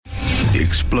the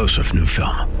explosive new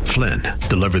film, Flynn,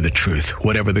 Deliver the Truth,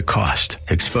 Whatever the Cost,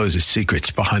 exposes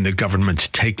secrets behind the government's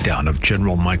takedown of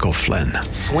General Michael Flynn.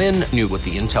 Flynn knew what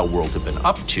the intel world had been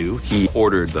up to. He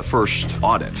ordered the first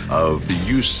audit of the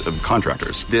use of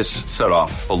contractors. This set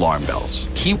off alarm bells.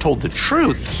 He told the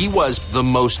truth. He was the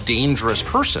most dangerous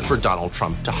person for Donald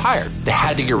Trump to hire. They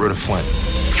had to get rid of Flynn.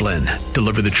 Flynn,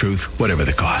 Deliver the Truth, Whatever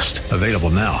the Cost. Available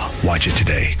now. Watch it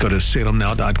today. Go to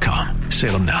salemnow.com.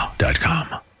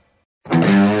 salemnow.com.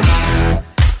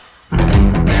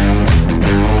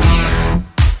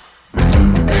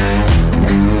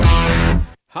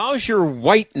 How's your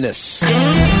whiteness?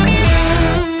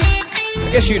 I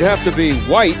guess you'd have to be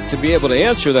white to be able to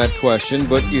answer that question,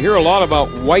 but you hear a lot about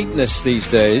whiteness these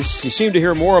days. You seem to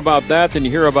hear more about that than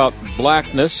you hear about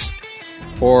blackness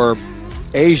or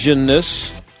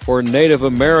Asianness or Native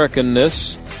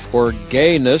Americanness or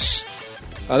gayness.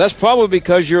 That's probably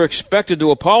because you're expected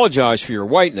to apologize for your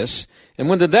whiteness. And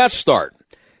when did that start?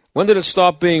 When did it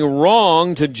stop being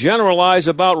wrong to generalize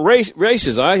about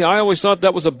races? I always thought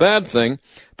that was a bad thing.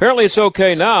 Apparently it's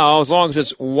okay now as long as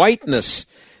it's whiteness.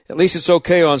 At least it's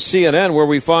okay on CNN, where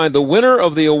we find the winner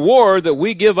of the award that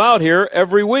we give out here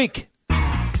every week.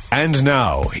 And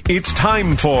now it's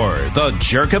time for the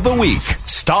Jerk of the Week,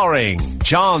 starring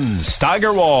John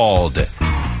Steigerwald.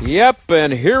 Yep,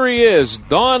 and here he is,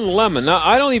 Don Lemon. Now,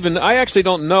 I actually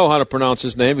don't know how to pronounce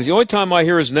his name, because the only time I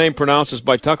hear his name pronounced is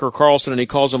by Tucker Carlson, and he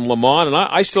calls him Lemon, and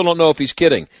I still don't know if he's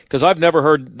kidding, because I've never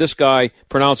heard this guy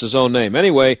pronounce his own name.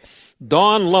 Anyway,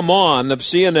 Don Lemon of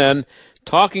CNN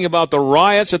talking about the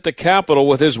riots at the Capitol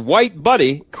with his white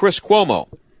buddy, Chris Cuomo.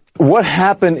 What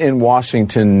happened in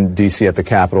Washington, D.C. at the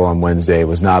Capitol on Wednesday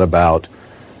was not about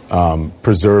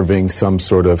preserving some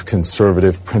sort of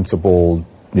conservative principled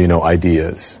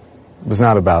ideas. It was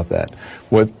not about that.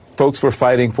 What folks were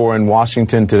fighting for in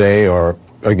Washington today or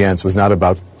against was not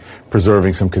about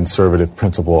preserving some conservative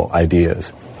principle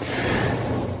ideas.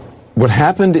 What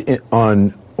happened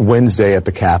on Wednesday at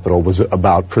the Capitol was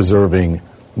about preserving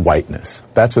whiteness.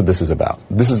 That's what this is about.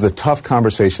 This is the tough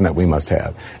conversation that we must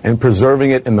have, and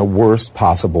preserving it in the worst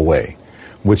possible way,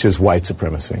 which is white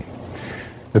supremacy.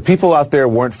 The people out there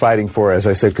weren't fighting for, as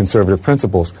I said, conservative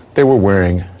principles. They were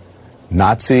wearing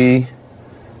Nazi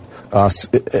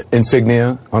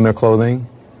insignia on their clothing.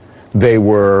 They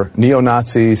were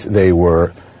neo-Nazis. They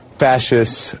were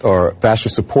fascists or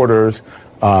fascist supporters.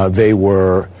 They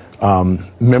were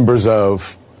members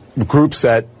of groups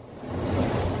that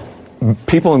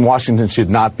people in Washington should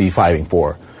not be fighting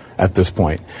for at this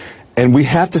point. And we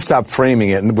have to stop framing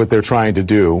it, and what they're trying to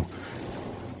do,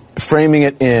 framing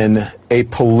it in a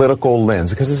political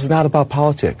lens, because this is not about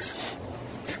politics.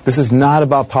 This is not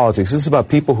about politics. This is about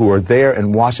people who are there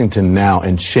in Washington now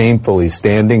and shamefully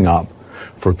standing up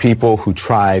for people who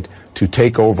tried to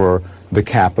take over the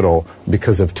Capitol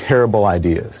because of terrible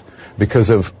ideas, because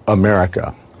of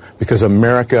America. Because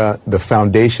America, the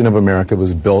foundation of America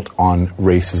was built on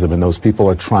racism, and those people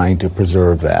are trying to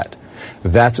preserve that.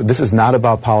 This is not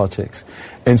about politics.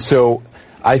 And so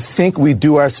I think we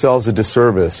do ourselves a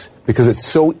disservice because it's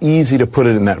so easy to put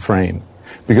it in that frame.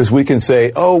 Because we can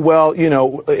say, oh, well,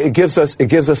 it gives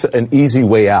us an easy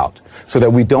way out so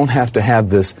that we don't have to have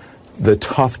the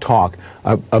tough talk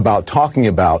about talking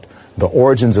about the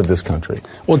origins of this country.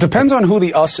 Well, it depends on who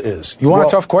the us is. You want a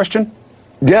tough question?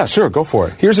 Yeah, sure, go for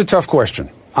it. Here's a tough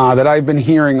question that I've been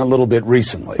hearing a little bit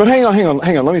recently. But hang on,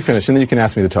 let me finish, and then you can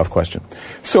ask me the tough question.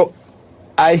 So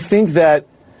I think that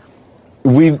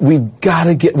we've got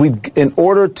to in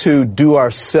order to do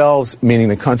ourselves, meaning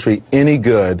the country, any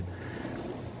good,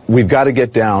 we've got to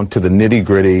get down to the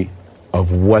nitty-gritty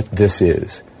of what this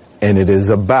is. And it is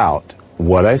about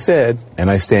what I said, and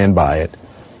I stand by it,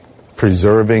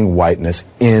 preserving whiteness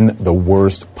in the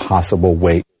worst possible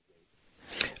way.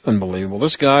 Unbelievable.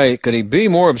 This guy, could he be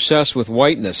more obsessed with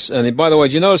whiteness? And by the way,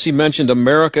 did you notice he mentioned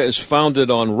America is founded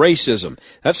on racism?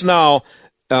 That's now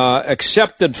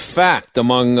accepted fact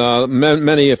among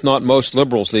many, if not most,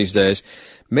 liberals these days.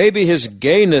 Maybe his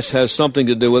gayness has something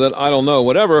to do with it. I don't know.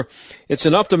 Whatever. It's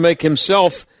enough to make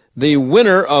himself the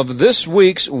winner of this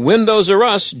week's Windows Are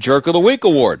Us Jerk of the Week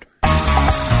Award.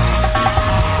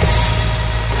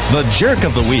 The Jerk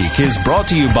of the Week is brought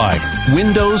to you by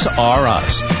Windows R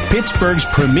Us, Pittsburgh's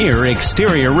premier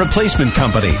exterior replacement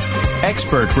company.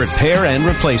 Expert repair and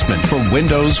replacement for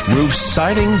windows, roofs,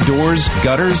 siding, doors,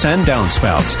 gutters, and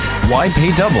downspouts. Why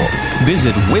pay double?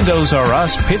 Visit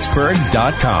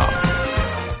WindowsRUsPittsburgh.com.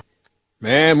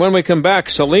 And when we come back,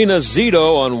 Selena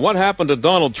Zito on what happened to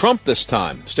Donald Trump this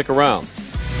time. Stick around.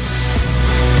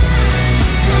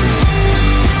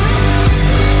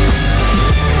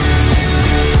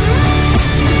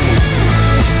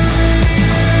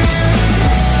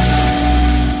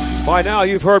 By now,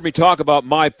 you've heard me talk about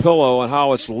MyPillow and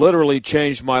how it's literally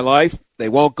changed my life. They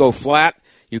won't go flat.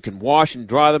 You can wash and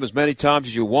dry them as many times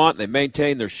as you want. They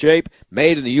maintain their shape,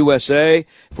 made in the USA.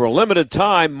 For a limited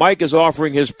time, Mike is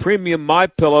offering his premium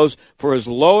MyPillows for his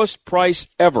lowest price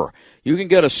ever. You can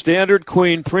get a standard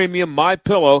queen premium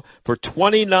MyPillow for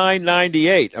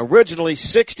 $29.98, originally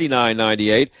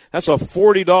 $69.98. That's a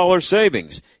 $40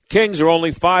 savings. Kings are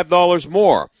only $5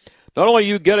 more. Not only are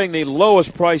you getting the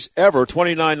lowest price ever,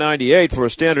 $29.98 for a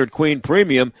standard queen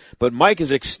premium, but Mike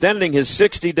is extending his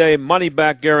 60-day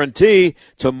money-back guarantee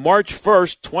to March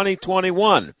 1st,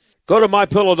 2021. Go to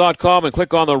MyPillow.com and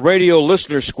click on the radio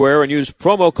listener square and use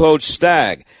promo code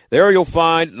STAG. There you'll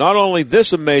find not only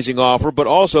this amazing offer, but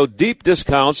also deep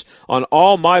discounts on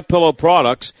all MyPillow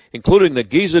products, including the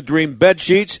Giza Dream bed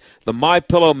sheets, the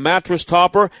MyPillow mattress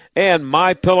topper, and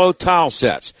MyPillow towel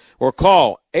sets. Or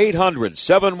call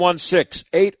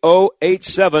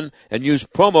 800-716-8087 and use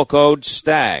promo code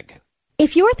STAG.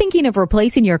 If you're thinking of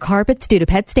replacing your carpets due to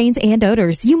pet stains and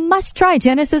odors, you must try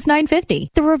Genesis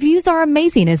 950. The reviews are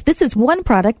amazing as this is one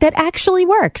product that actually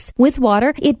works. With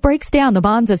water, it breaks down the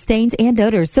bonds of stains and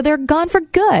odors so they're gone for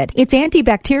good. Its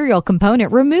antibacterial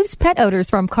component removes pet odors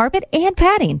from carpet and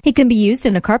padding. It can be used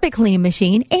in a carpet cleaning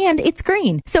machine and it's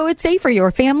green, so it's safe for your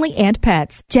family and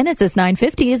pets. Genesis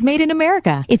 950 is made in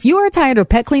America. If you are tired of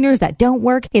pet cleaners that don't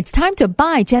work, it's time to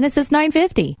buy Genesis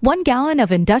 950. 1 gallon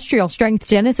of industrial strength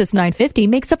Genesis 950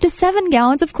 makes up to 7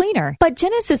 gallons of cleaner. But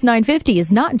Genesis 950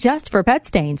 is not just for pet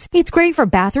stains. It's great for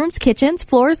bathrooms, kitchens,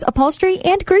 floors, upholstery,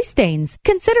 and grease stains.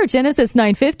 Consider Genesis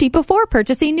 950 before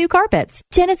purchasing new carpets.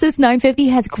 Genesis 950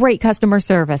 has great customer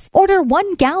service. Order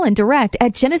 1 gallon direct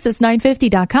at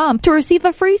Genesis950.com to receive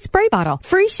a free spray bottle,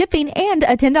 free shipping, and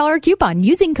a $10 coupon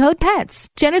using code PETS.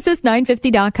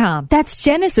 Genesis950.com. That's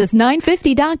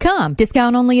Genesis950.com.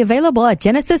 Discount only available at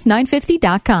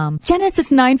Genesis950.com. Genesis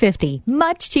 950.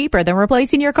 Much cheaper than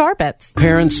replacing your carpets.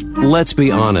 Parents, let's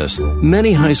be honest.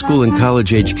 Many high school and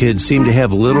college-age kids seem to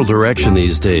have little direction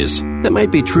these days. That might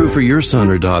be true for your son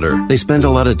or daughter. They spend a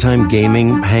lot of time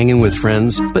gaming, hanging with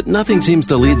friends, but nothing seems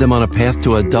to lead them on a path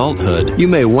to adulthood. You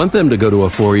may want them to go to a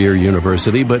 4-year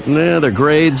university, but their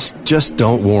grades just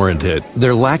don't warrant it.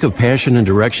 Their lack of passion and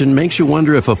direction makes you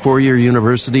wonder if a 4-year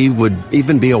university would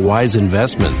even be a wise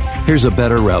investment. Here's a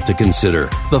better route to consider.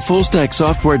 The Full-Stack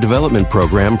Software Development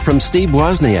Program from Steve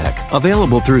Wozniak,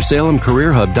 available through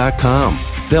SalemCareerHub.com.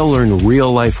 They'll learn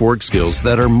real-life work skills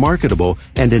that are marketable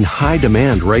and in high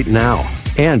demand right now.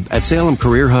 And at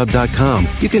SalemCareerHub.com,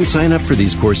 you can sign up for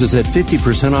these courses at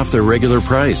 50% off their regular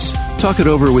price. Talk it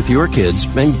over with your kids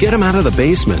and get them out of the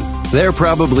basement. They're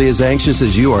probably as anxious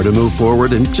as you are to move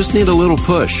forward and just need a little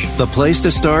push. The place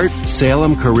to start?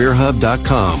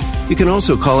 SalemCareerHub.com. You can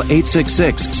also call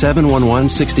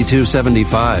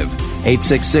 866-711-6275.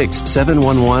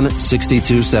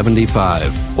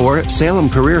 866-711-6275 or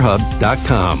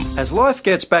SalemCareerHub.com. As life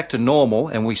gets back to normal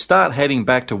and we start heading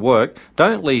back to work,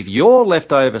 don't leave your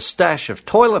leftover stash of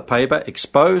toilet paper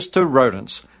exposed to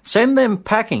rodents. Send them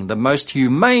packing the most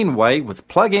humane way with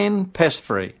Plug-in Pest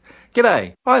Free.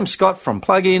 G'day, I'm Scott from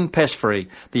Plug-in Pest Free,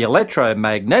 the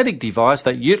electromagnetic device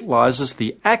that utilises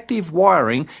the active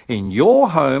wiring in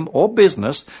your home or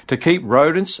business to keep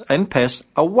rodents and pests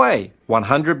away.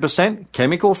 100%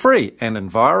 chemical free and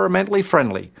environmentally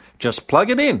friendly. Just plug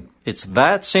it in. It's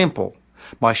that simple.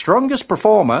 My strongest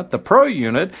performer, the Pro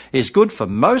unit, is good for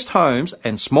most homes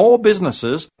and small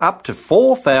businesses up to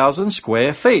 4,000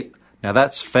 square feet. Now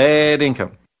that's fair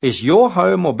income. Is your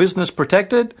home or business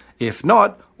protected? If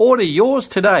not, order yours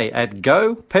today at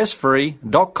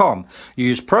gopestfree.com.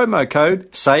 Use promo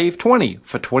code SAVE20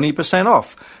 for 20%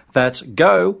 off. That's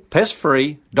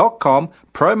gopestfree.com,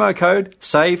 promo code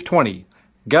SAVE20.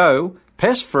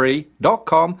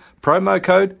 Gopestfree.com, promo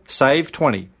code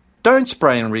SAVE20. Don't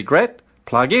spray and regret.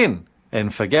 Plug in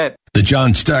and forget. The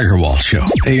John Steigerwald Show,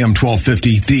 AM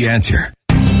 1250, The Answer.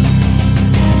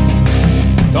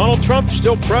 Donald Trump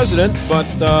still president, but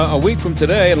a week from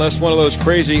today, unless one of those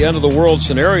crazy end-of-the-world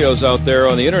scenarios out there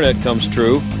on the internet comes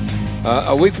true,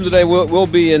 a week from today we'll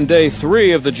be in day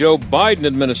 3 of the Joe Biden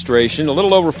administration. A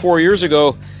little over 4 years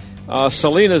ago,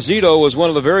 Selena Zito was one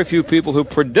of the very few people who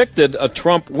predicted a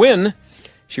Trump win.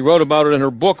 She wrote about it in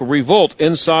her book, Revolt,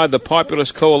 Inside the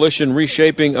Populist Coalition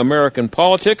Reshaping American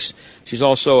Politics. She's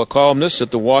also a columnist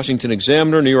at the Washington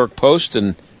Examiner, New York Post,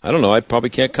 and I don't know, I probably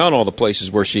can't count all the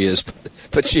places where she is,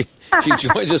 but she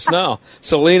joins us now.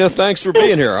 Selena, thanks for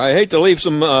being here. I hate to leave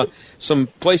some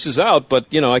places out, but,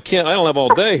 you know, I don't have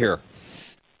all day here.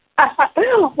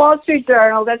 Wall Street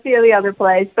Journal, that's the only other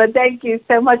place, but thank you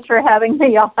so much for having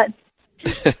me on.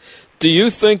 Do you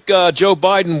think Joe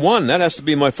Biden won? That has to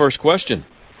be my first question.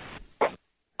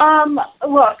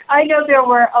 Look, I know there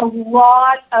were a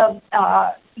lot of,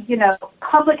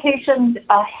 publications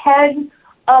ahead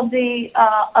of the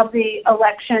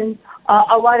election.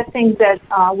 A lot of things that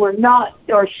were not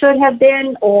or should have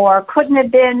been or couldn't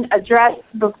have been addressed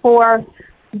before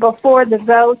the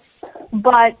vote.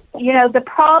 But, the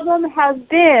problem has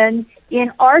been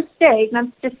in our state, and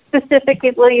I'm just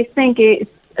specifically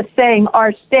saying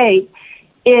our state,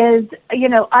 is,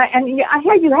 I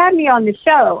heard you had me on the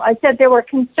show. I said there were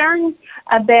concerns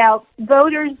about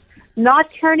voters not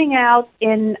turning out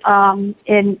in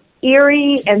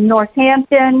Erie and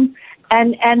Northampton,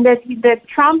 and that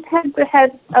Trump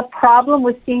had a problem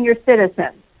with senior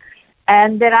citizens,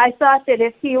 and that I thought that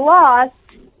if he lost,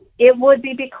 it would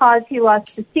be because he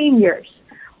lost the seniors.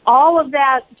 All of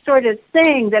that sort of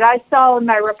thing that I saw in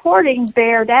my reporting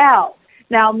bared out.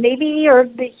 Now, maybe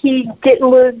he didn't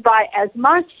lose by as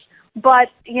much, but,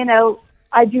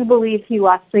 I do believe he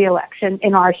lost the election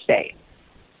in our state.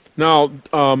 Now,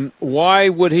 why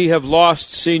would he have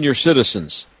lost senior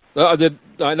citizens? I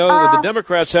know the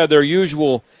Democrats had their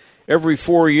usual every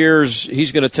 4 years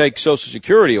he's going to take Social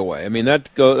Security away. I mean,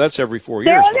 that's every 4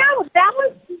 years.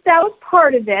 That was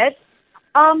part of it.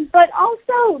 But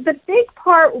also the big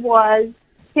part was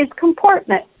his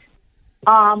comportment.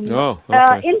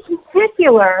 Okay.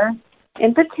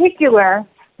 In particular,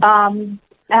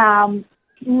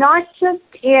 not just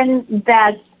in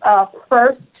that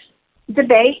first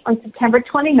debate on September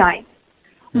 29th,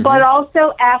 but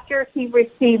also after he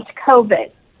received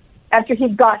COVID, after he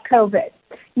got COVID.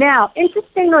 Now,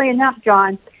 interestingly enough,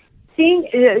 John, seeing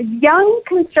young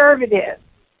conservatives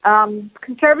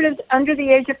under the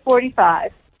age of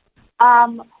 45,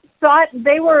 thought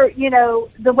they were,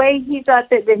 the way he thought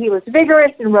that he was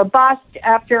vigorous and robust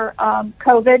after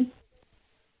COVID,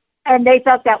 and they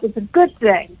thought that was a good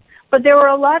thing. But there were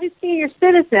a lot of senior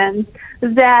citizens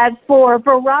that, for a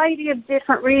variety of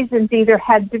different reasons, either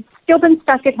had still been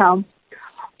stuck at home,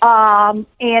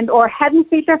 or hadn't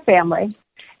seen their family,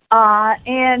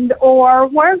 or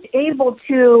weren't able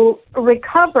to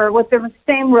recover with the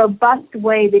same robust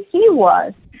way that he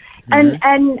was. And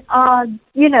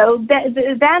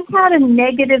that had a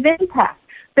negative impact.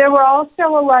 There were also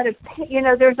a lot of,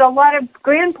 there's a lot of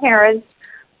grandparents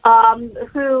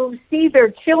who see their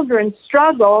children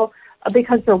struggle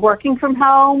because they're working from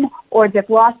home or they've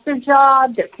lost their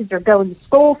job, their kids are going to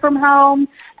school from home.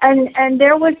 And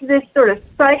there was this sort of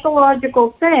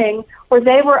psychological thing where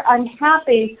they were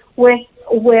unhappy with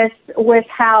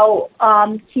how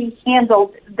he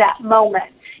handled that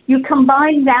moment. You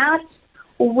combine that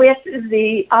with his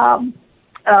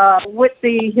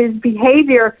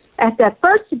behavior at that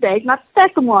first debate, not the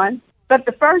second one, but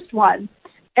the first one,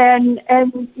 and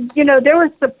there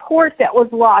was support that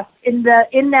was lost in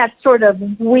that sort of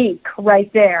week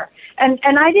right there, and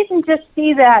I didn't just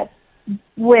see that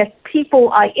with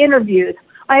people I interviewed.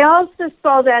 I also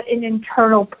saw that in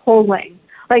internal polling.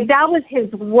 Like, that was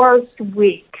his worst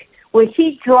week, where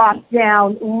he dropped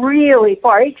down really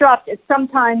far. He dropped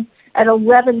sometimes at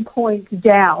 11 points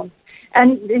down.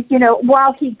 And,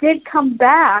 while he did come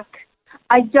back,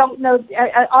 I don't know,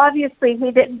 obviously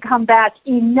he didn't come back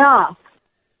enough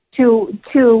to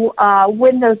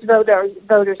win those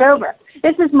voters over.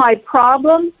 This is my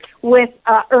problem with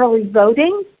early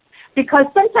voting, because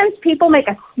sometimes people make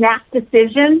a snap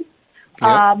decision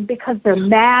because they're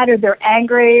mad or they're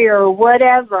angry or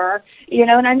whatever,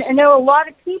 and I know a lot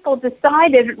of people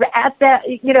decided at that,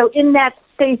 in that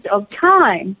space of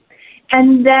time,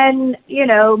 and then,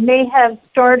 may have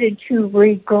started to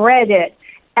regret it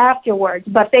afterwards,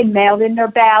 but they mailed in their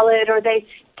ballot or they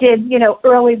did,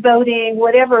 early voting,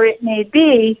 whatever it may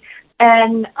be.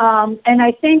 And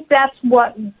I think that's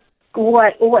what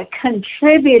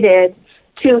contributed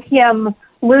to him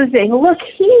losing. Look,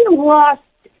 he lost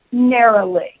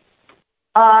narrowly.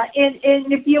 And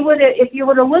if you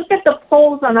were to look at the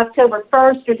polls on October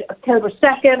 1st or October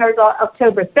 2nd or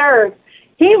October 3rd,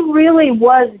 he really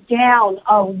was down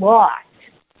a lot.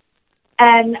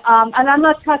 And I'm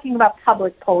not talking about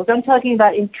public polls. I'm talking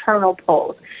about internal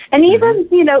polls. And even,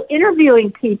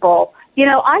 interviewing people,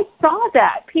 I saw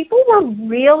that. People were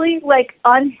really,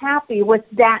 unhappy with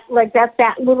that,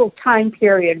 that little time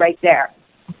period right there.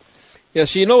 Yeah,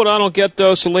 so you know what I don't get,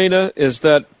 though, Selena, is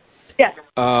that, yes.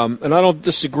 And I don't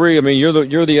disagree. I mean,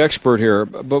 you're the expert here.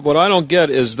 But what I don't get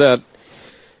is that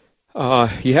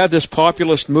you had this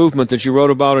populist movement that you wrote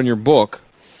about in your book,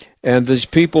 and these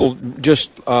people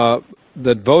just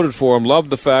that voted for him loved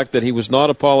the fact that he was not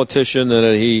a politician and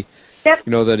that he,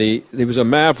 that he was a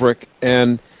maverick,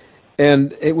 and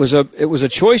it was a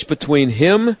choice between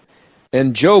him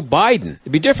and Joe Biden.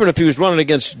 It'd be different if he was running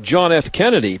against John F.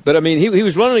 Kennedy, but I mean, he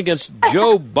was running against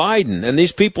Joe Biden, and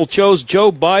these people chose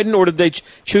Joe Biden, or did they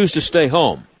choose to stay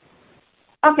home?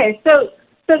 Okay, so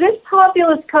this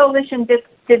populist coalition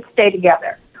did stay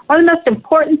together. One of the most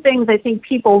important things I think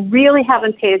people really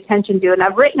haven't paid attention to, and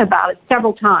I've written about it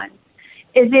several times,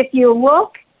 is if you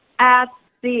look at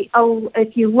the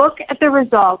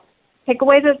results, take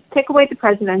away the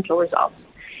presidential results.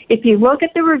 If you look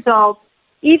at the results,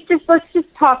 let's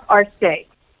just talk our state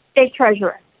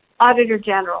treasurer, auditor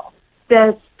general,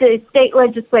 the state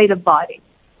legislative body,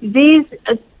 these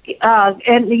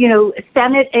and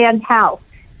Senate and House.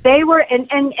 They were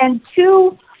and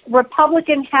two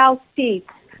Republican House seats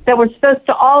that were supposed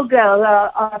to all go,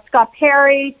 Scott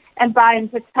Perry and Brian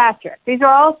Fitzpatrick. These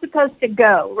are all supposed to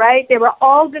go, right? They were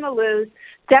all going to lose.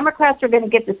 Democrats are going to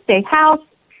get the state House.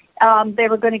 They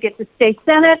were going to get the state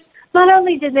Senate. Not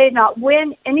only did they not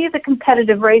win any of the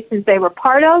competitive races they were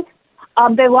part of,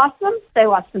 they lost them. They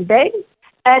lost them big.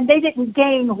 And they didn't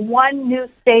gain one new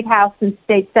state House and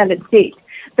state Senate seat.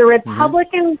 The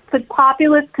Republican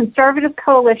populist conservative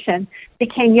coalition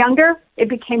became younger, it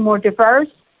became more diverse,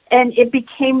 and it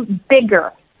became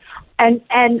bigger. And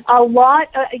a lot,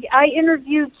 I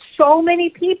interviewed so many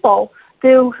people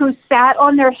who sat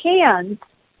on their hands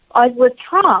with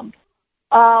Trump,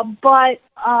 but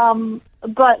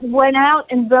went out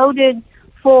and voted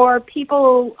for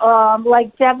people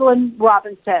like Devlin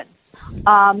Robinson,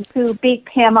 who beat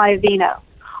Pam Iovino,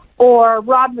 or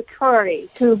Rob McCurry,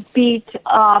 who beat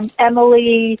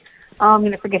Emily, I'm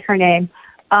going to forget her name,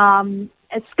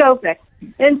 Skovic.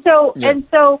 And so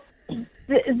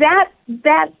that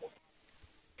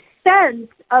sense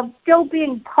of still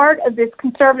being part of this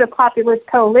conservative populist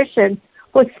coalition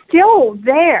was still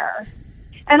there.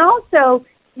 And also,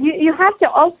 you have to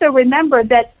also remember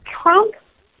that Trump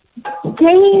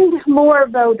gained more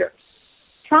voters.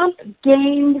 Trump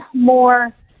gained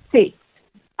more seats.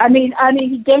 I mean,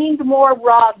 he gained more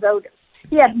raw voters.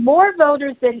 He had more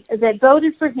voters that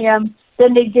voted for him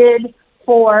than they did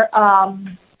for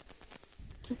him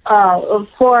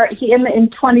in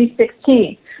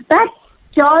 2016. That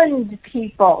stunned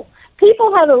people.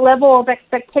 People had a level of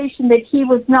expectation that he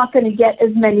was not going to get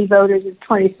as many voters as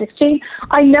 2016.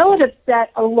 I know it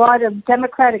upset a lot of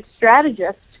Democratic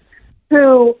strategists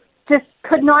who just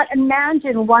could not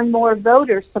imagine one more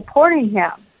voter supporting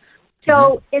him.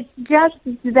 So it's just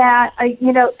that,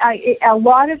 a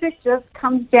lot of it just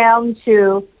comes down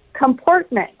to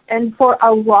comportment. And for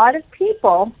a lot of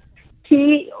people,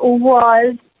 he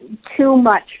was too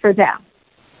much for them.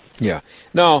 Yeah.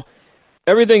 Now,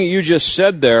 everything you just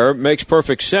said there makes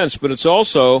perfect sense, but it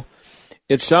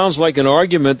sounds like an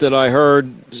argument that I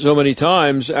heard so many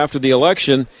times after the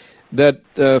election that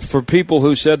for people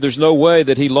who said there's no way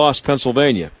that he lost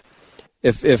Pennsylvania.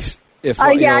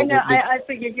 I know. I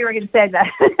figured you were going to say that.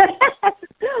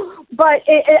 But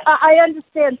I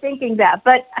understand thinking that.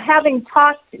 But having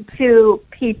talked to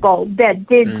people that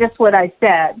did just what I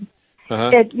said,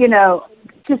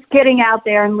 just getting out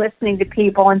there and listening to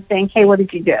people and saying, hey, what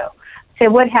did you do? Say,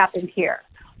 what happened here?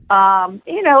 And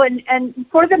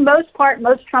for the most part,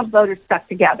 most Trump voters stuck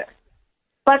together.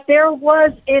 But there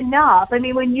was enough. I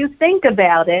mean, when you think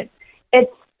about it,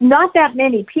 it's not that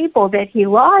many people that he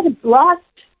lost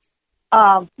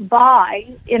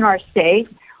by in our state.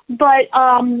 But,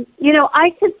 I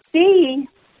could see,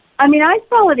 I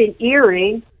saw it in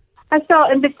Erie. I saw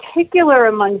it in particular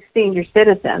among senior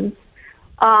citizens.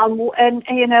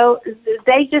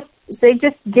 They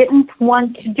just didn't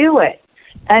want to do it.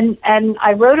 And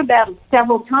I wrote about it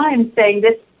several times saying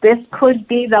this could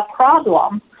be the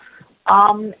problem.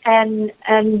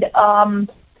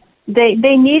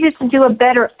 They needed to do a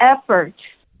better effort,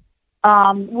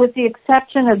 with the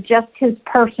exception of just his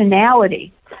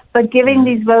personality, but giving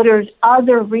these voters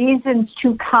other reasons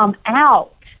to come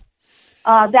out.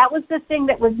 That was the thing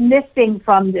that was missing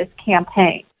from this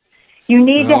campaign. You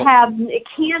need to have, it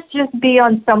can't just be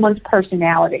on someone's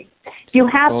personality. You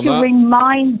have to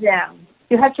remind them.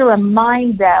 You have to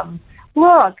remind them,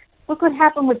 look what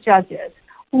happened with judges.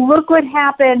 Look what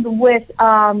happened with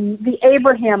the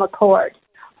Abraham Accord.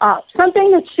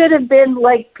 Something that should have been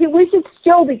we should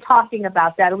still be talking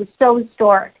about that. It was so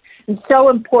historic and so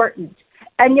important.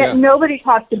 And yet nobody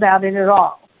talked about it at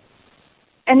all.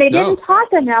 And they didn't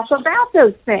talk enough about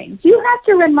those things. You have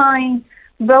to remind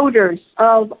voters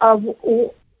of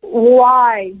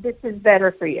why this is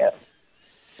better for you.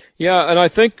 Yeah, and I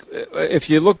think if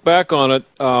you look back on it,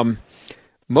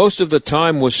 most of the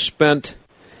time was spent.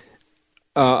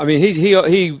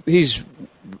 He's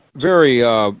very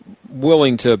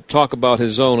willing to talk about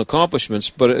his own accomplishments,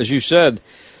 but as you said,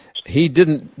 he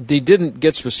didn't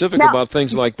get specific about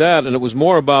things like that, and it was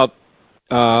more about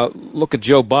look at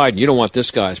Joe Biden. You don't want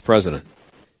this guy as president.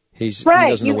 He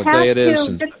doesn't know what day it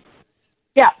is.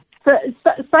 So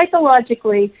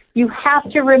psychologically, you have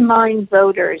to remind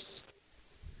voters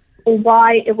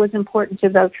why it was important to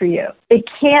vote for you. It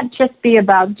can't just be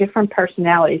about different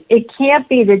personalities. It can't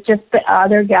be that just the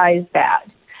other guy is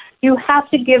bad. You have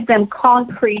to give them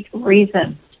concrete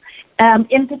reasons.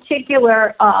 In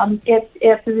particular, if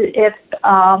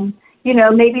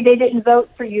maybe they didn't vote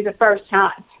for you the first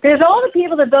time, because all the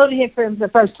people that voted for him the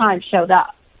first time showed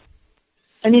up.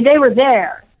 I mean, they were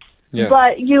there. Yeah.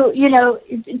 But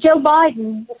Joe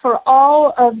Biden, for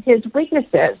all of his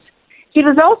weaknesses, he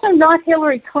was also not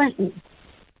Hillary Clinton,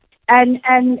 and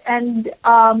I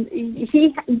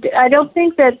don't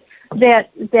think that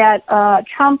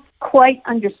Trump quite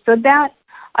understood that.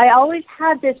 I always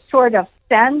had this sort of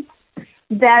sense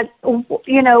that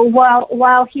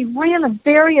while he ran a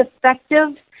very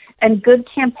effective and good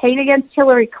campaign against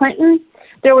Hillary Clinton,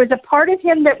 there was a part of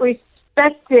him that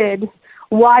respected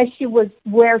why she was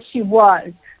where she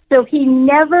was. So he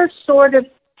never sort of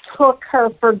took her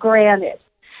for granted.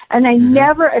 And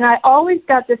I always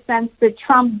got the sense that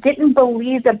Trump didn't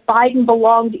believe that Biden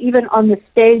belonged even on the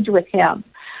stage with him.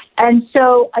 And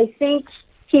so I think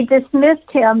he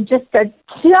dismissed him just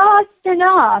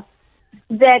enough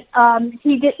that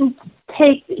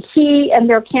he and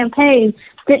their campaign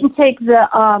didn't take the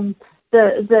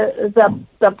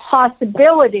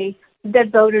possibility that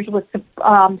voters would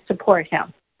support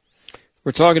him.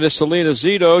 We're talking to Selena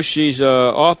Zito. She's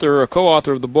a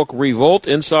co-author of the book Revolt: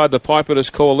 Inside the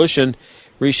Populist Coalition,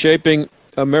 Reshaping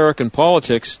American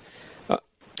Politics.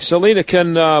 Selena,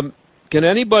 can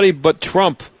anybody but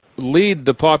Trump lead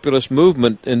the populist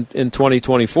movement in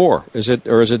 2024? Is it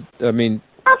Absolutely.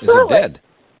 Is it dead?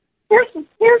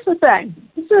 Here's the thing.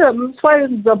 That's why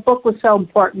the book was so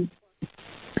important.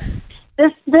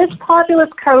 This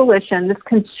populist coalition, this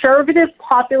conservative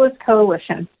populist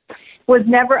coalition, was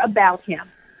never about him.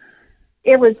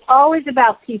 It was always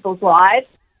about people's lives,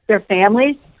 their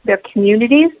families, their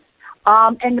communities,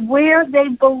 and where they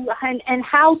and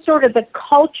how sort of the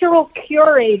cultural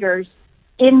curators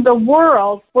in the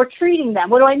world were treating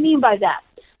them. What do I mean by that?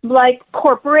 Like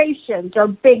corporations or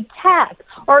big tech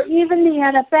or even the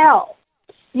NFL.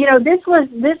 This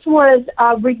was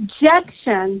a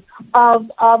rejection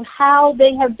of how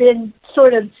they have been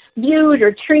sort of viewed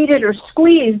or treated or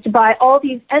squeezed by all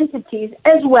these entities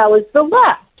as well as the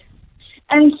left.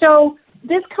 And so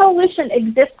this coalition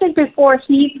existed before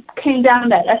he came down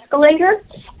that escalator.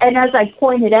 And as I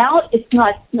pointed out, it's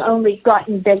not only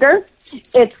gotten bigger,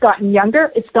 it's gotten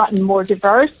younger, it's gotten more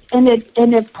diverse, and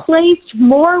it placed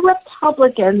more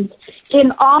Republicans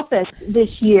in office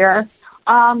this year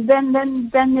than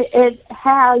it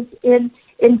has in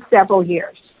several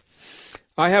years.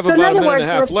 I have about a minute and a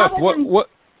half left.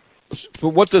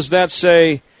 What does that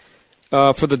say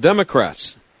for the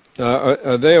Democrats?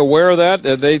 Are they aware of that?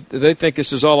 They think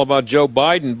this is all about Joe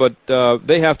Biden, but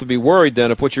they have to be worried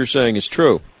then if what you're saying is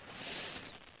true.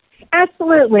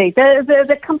 Absolutely.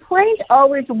 The complaint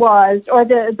always was, or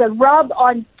the rub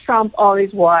on Trump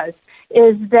always was,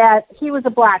 is that he was a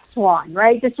black swan,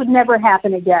 right? This would never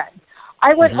happen again.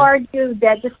 I would argue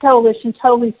that this coalition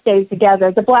totally stays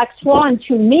together. The black swan,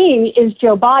 to me, is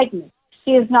Joe Biden.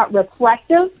 He is not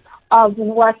reflective of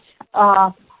what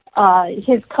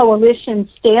his coalition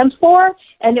stands for,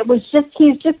 and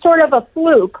he's just sort of a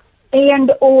fluke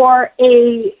and or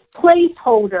a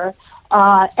placeholder,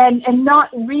 and not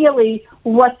really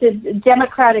what the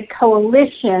Democratic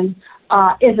coalition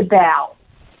is about.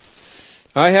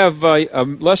 I have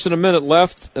less than a minute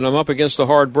left, and I'm up against a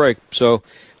hard break. So,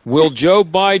 will Joe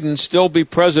Biden still be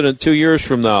president 2 years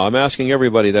from now? I'm asking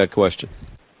everybody that question.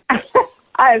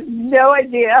 I have no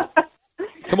idea.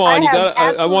 Come on,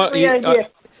 I want.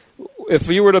 If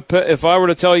I were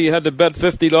to tell you had to bet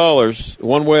 $50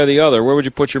 one way or the other, where would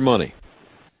you put your money?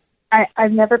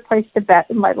 I've never placed a bet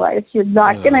in my life. You're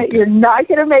not gonna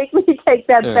make me take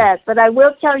that bet. But I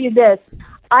will tell you this: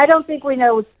 I don't think we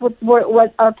know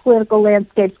what our political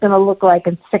landscape's going to look like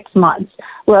in 6 months,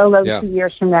 let alone 2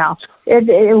 years from now.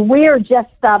 We're just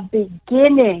the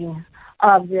beginning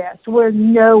of this. We're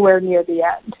nowhere near the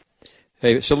end.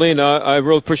 Hey, Selena, I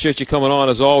really appreciate you coming on,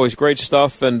 as always. Great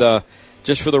stuff. And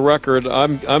just for the record,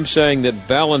 I'm saying that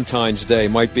Valentine's Day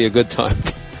might be a good time.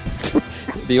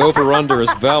 The over-under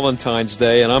is Valentine's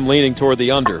Day, and I'm leaning toward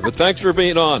the under. But thanks for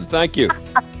being on. Thank you.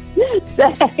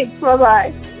 Thanks.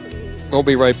 Bye-bye. We'll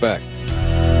be right back.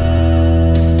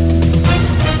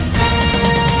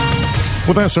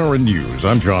 With SRN News,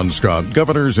 I'm John Scott.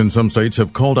 Governors in some states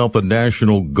have called out the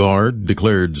National Guard,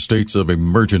 declared states of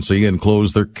emergency, and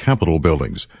closed their Capitol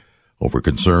buildings over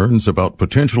concerns about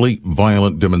potentially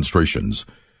violent demonstrations.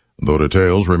 Though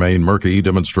details remain murky,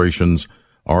 demonstrations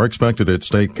are expected at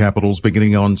state capitals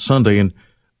beginning on Sunday and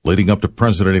leading up to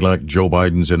President-elect Joe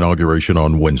Biden's inauguration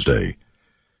on Wednesday.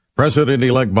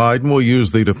 President-elect Biden will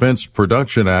use the Defense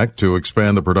Production Act to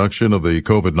expand the production of the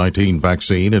COVID-19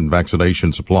 vaccine and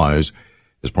vaccination supplies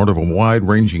as part of a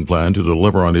wide-ranging plan to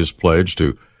deliver on his pledge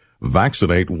to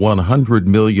vaccinate 100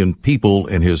 million people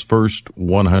in his first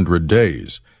 100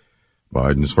 days.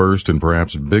 Biden's first and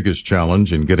perhaps biggest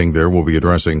challenge in getting there will be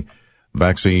addressing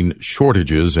vaccine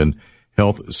shortages in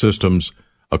health systems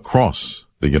across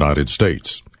the United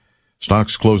States.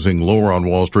 Stocks closing lower on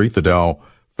Wall Street. The Dow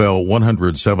fell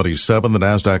 177, the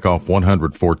Nasdaq off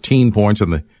 114 points,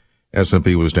 and the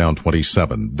S&P was down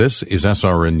 27. This is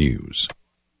SRN News.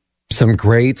 Some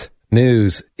great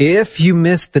news. If you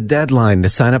missed the deadline to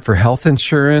sign up for health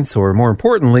insurance, or more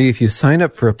importantly, if you sign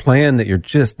up for a plan that you're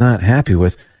just not happy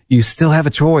with, you still have a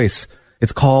choice.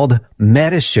 It's called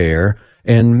Medishare,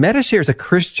 and Medishare is a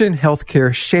Christian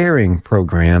healthcare sharing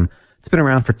program. It's been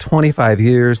around for 25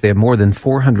 years. They have more than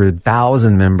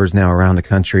 400,000 members now around the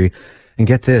country. And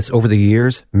get this, over the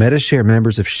years, Medishare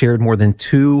members have shared more than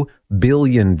 $2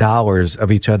 billion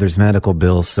of each other's medical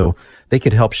bills, so they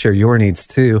could help share your needs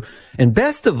too. And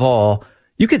best of all,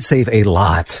 you could save a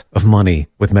lot of money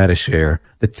with Medishare.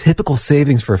 The typical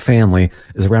savings for a family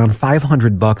is around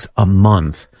 $500 a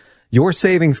month. Your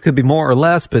savings could be more or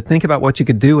less, but think about what you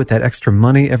could do with that extra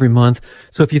money every month.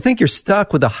 So if you think you're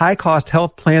stuck with a high-cost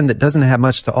health plan that doesn't have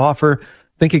much to offer,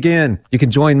 think again. You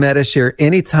can join Medishare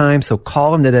anytime, so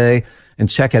call them today and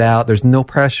check it out. There's no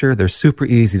pressure. They're super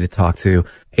easy to talk to.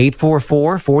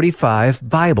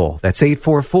 844-45-BIBLE. That's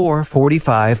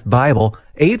 844-45-BIBLE.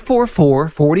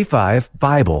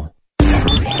 844-45-BIBLE.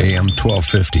 AM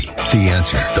 1250, The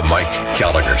Answer, The Mike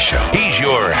Gallagher Show. He's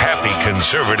your happy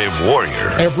conservative warrior.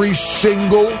 Every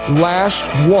single last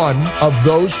one of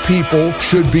those people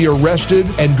should be arrested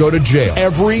and go to jail.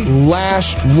 Every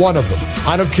last one of them.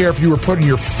 I don't care if you were putting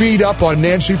your feet up on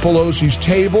Nancy Pelosi's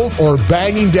table or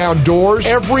banging down doors.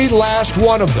 Every last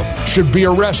one of them should be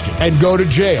arrested and go to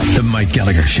jail. The Mike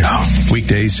Gallagher Show,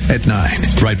 weekdays at 9,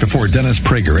 right before Dennis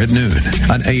Prager at noon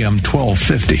on AM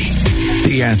 1250.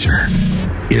 The Answer.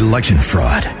 Election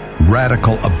fraud,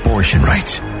 radical abortion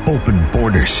rights, open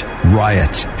borders,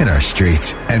 riots in our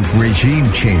streets, and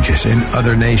regime changes in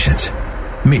other nations.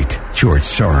 Meet George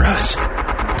Soros,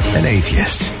 an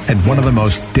atheist and one of the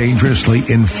most dangerously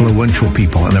influential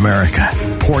people in America,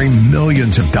 pouring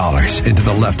millions of dollars into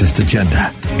the leftist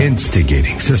agenda,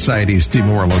 instigating society's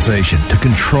demoralization to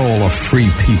control a free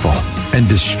people and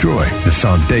destroy the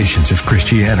foundations of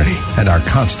Christianity and our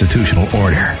constitutional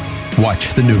order.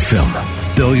 Watch the new film,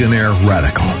 Billionaire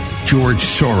Radical, George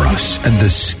Soros and the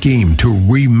Scheme to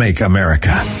Remake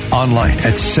America. Online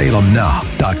at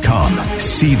salemnow.com.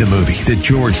 See the movie that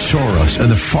George Soros and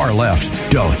the far left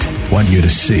don't want you to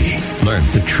see. Learn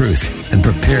the truth and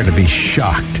prepare to be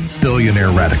shocked. Billionaire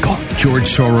Radical, George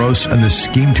Soros and the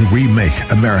Scheme to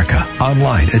Remake America.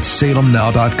 Online at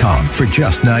salemnow.com for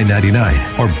just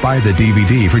 $9.99 or buy the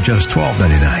DVD for just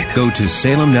 $12.99. Go to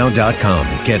salemnow.com.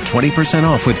 Get 20%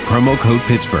 off with promo code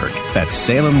Pittsburgh. That's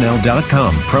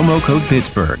salemnow.com, promo code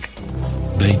Pittsburgh.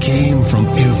 They came from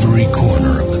every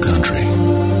corner of the country,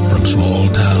 from small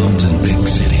towns and big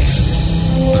cities.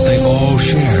 But they all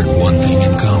shared one thing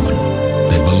in common.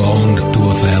 They belonged to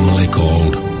a family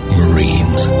called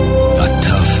Marines, a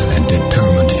tough and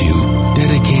determined few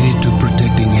dedicated to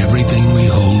protecting everything we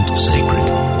hold sacred.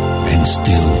 And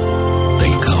still,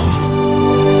 they come.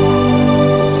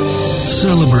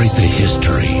 Celebrate the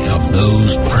history of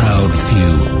those proud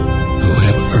few who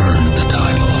have earned the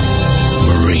title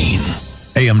Marine.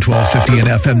 AM 1250 and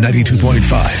FM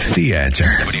 92.5, The Answer.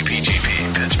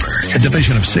 WPGP Pittsburgh, a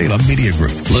division of Salem Media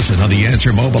Group. Listen on the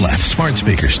Answer mobile app, smart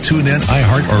speakers, TuneIn,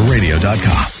 iHeart, or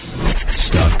radio.com.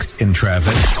 Stuck in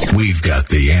traffic? We've got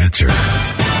the answer.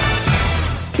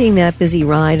 Seeing that busy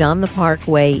ride on the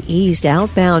Parkway East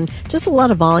outbound, just a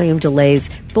lot of volume delays.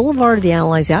 Boulevard of the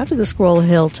Allies out to the Squirrel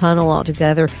Hill Tunnel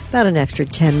altogether, about an extra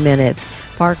 10 minutes.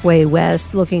 Parkway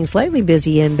West looking slightly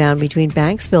busy inbound between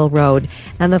Banksville Road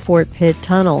and the Fort Pitt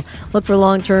Tunnel. Look for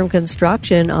long-term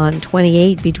construction on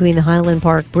 28 between the Highland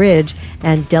Park Bridge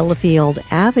and Delafield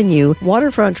Avenue.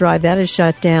 Waterfront Drive, that is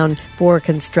shut down for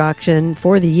construction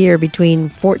for the year between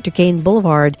Fort Duquesne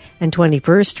Boulevard and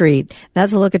 21st Street.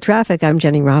 That's a look at traffic. I'm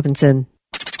Jenny Robinson.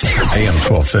 AM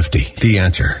 1250, The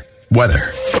Answer.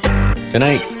 Weather.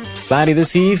 Tonight, Cloudy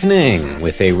this evening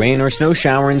with a rain or snow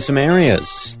shower in some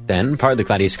areas. Then partly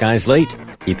cloudy skies late.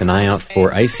 Keep an eye out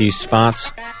for icy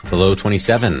spots. The low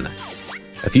 27.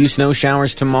 A few snow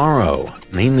showers tomorrow.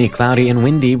 Mainly cloudy and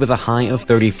windy with a high of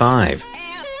 35.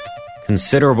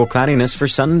 Considerable cloudiness for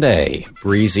Sunday.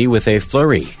 Breezy with a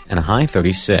flurry and a high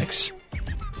 36.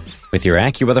 With your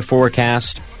AccuWeather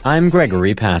forecast, I'm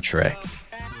Gregory Patrick.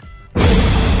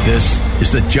 This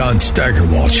is the John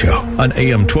Steigerwald Show on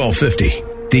AM 1250.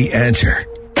 The Answer.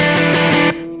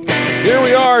 Here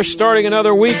we are starting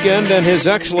another weekend, and His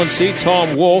Excellency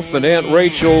Tom Wolfe and Aunt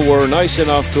Rachel were nice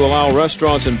enough to allow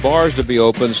restaurants and bars to be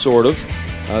open, sort of.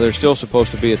 They're still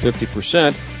supposed to be at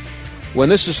 50%. When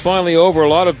this is finally over, a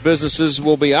lot of businesses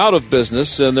will be out of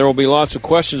business, and there will be lots of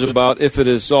questions about if it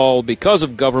is all because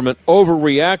of government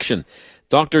overreaction.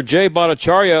 Dr. Jay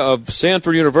Bhattacharya of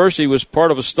Stanford University was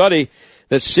part of a study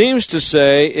that seems to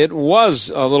say it was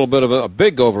a little bit of a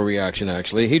big overreaction,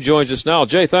 actually. He joins us now.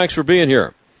 Jay, thanks for being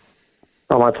here.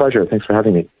 Oh, my pleasure. Thanks for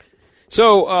having me.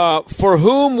 So, for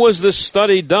whom was this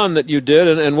study done that you did,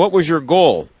 and what was your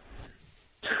goal?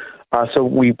 So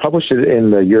we published it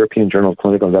in the European Journal of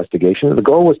Clinical Investigation. The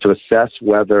goal was to assess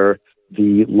whether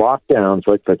the lockdowns,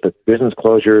 like the business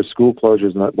closures, school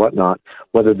closures, and whatnot,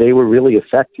 whether they were really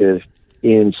effective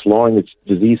in slowing its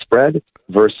disease spread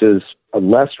versus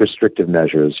less restrictive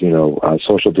measures,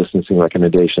 social distancing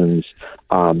recommendations,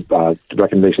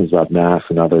 recommendations about masks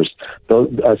and others.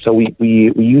 So we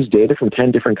used data from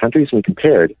 10 different countries and we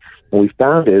compared. What we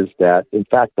found is that, in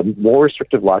fact, the more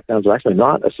restrictive lockdowns are actually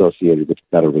not associated with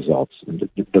better results.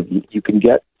 You can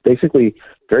get basically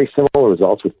very similar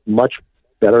results with much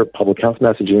better public health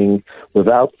messaging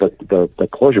without the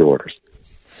closure orders.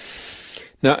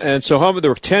 Now, and so there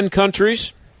were 10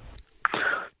 countries?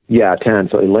 Yeah, 10.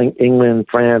 So England,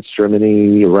 France,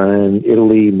 Germany, Iran,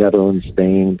 Italy, Netherlands,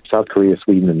 Spain, South Korea,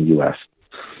 Sweden, and the U.S.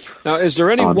 Now, is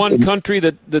there any one country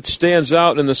that stands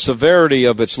out in the severity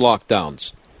of its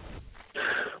lockdowns?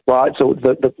 Well, so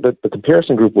the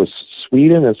comparison group was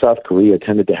Sweden and South Korea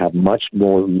tended to have much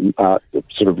more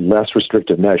sort of less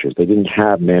restrictive measures. They didn't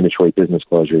have mandatory business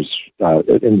closures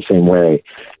in the same way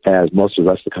as most of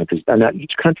the rest of the countries. And that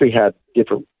each country had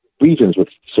different regions with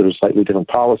sort of slightly different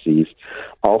policies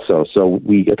also. So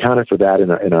we accounted for that in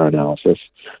our analysis.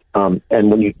 And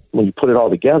when you put it all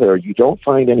together, you don't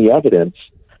find any evidence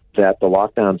that the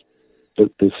lockdowns,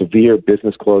 the severe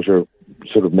business closure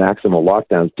sort of maximal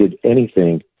lockdowns did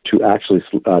anything to actually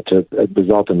to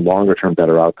result in longer term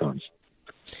better outcomes.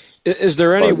 Is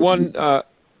there any one?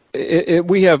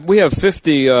 We have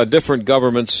 50 different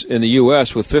governments in the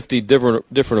U.S. with 50 different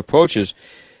approaches.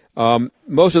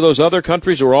 Most of those other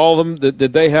countries, or all of them,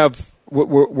 did they have?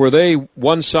 Were they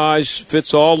one size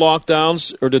fits all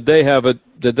lockdowns, or did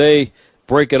they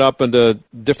break it up into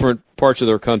different parts of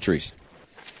their countries?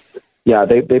 Yeah,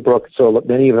 they broke. So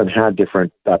many of them had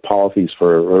different policies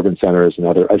for urban centers and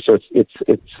other. So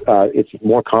it's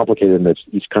more complicated in that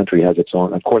each country has its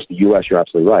own. Of course, the U.S. You're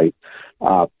absolutely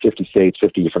right. 50 states,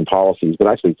 50 different policies, but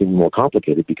actually it's even more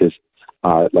complicated because,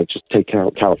 like, just take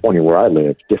California where I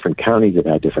live. Different counties have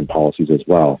had different policies as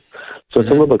well. So it's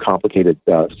a little bit complicated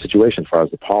situation as far as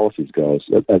the policies goes.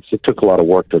 It took a lot of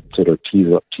work to sort of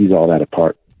tease all that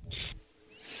apart.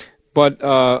 But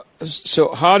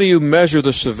so how do you measure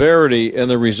the severity and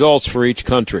the results for each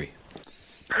country?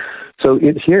 So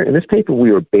here in this paper, we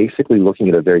were basically looking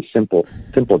at a very simple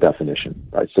definition.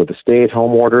 Right? So the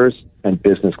stay-at-home orders and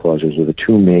business closures were the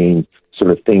two main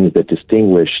sort of things that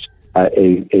distinguished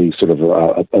a sort of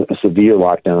a severe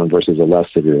lockdown versus a less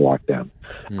severe lockdown.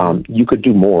 You could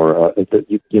do more.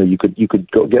 You could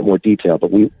go get more detail,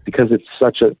 but because it's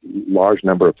such a large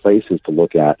number of places to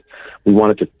look at, we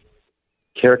wanted to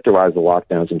characterize the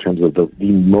lockdowns in terms of the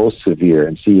most severe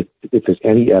and see if there's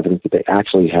any evidence that they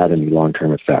actually had any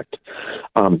long-term effect.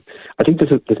 I think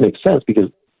this makes sense because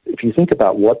if you think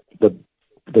about what the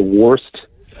worst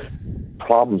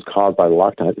problems caused by the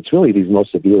lockdown, it's really these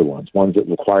most severe ones that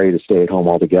require you to stay at home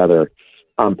altogether,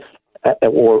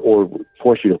 or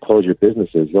force you to close your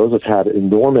businesses. Those have had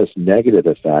enormous negative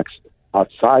effects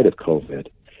outside of COVID.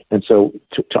 And so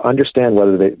to understand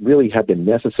whether they really have been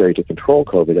necessary to control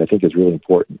COVID, I think is really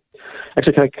important.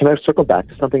 Actually, can I circle back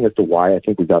to something as to why I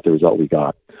think we got the result we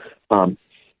got?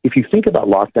 If you think about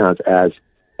lockdowns as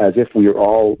if we are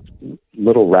all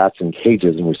little rats in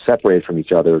cages and we're separated from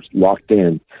each other, locked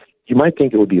in, you might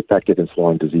think it would be effective in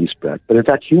slowing disease spread. But in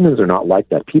fact, humans are not like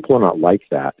that. People are not like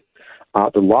that.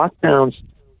 The lockdowns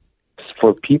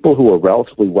for people who are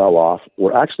relatively well off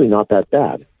were actually not that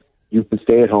bad. You can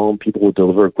stay at home, people will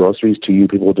deliver groceries to you,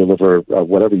 people will deliver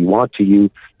whatever you want to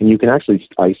you, and you can actually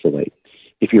isolate.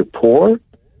 If you're poor,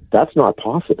 that's not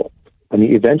possible. I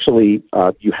mean, eventually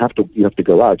you have to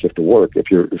go out. You have to work.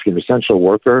 If you're an essential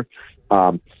worker,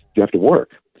 you have to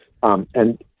work.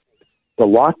 And the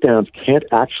lockdowns can't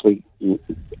actually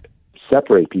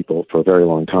separate people for a very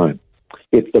long time.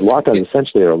 The lockdowns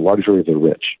essentially are a luxury of the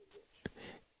rich.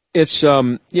 It's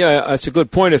it's a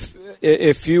good point.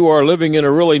 If you are living in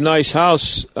a really nice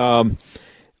house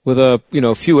with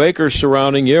a few acres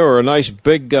surrounding you, or a nice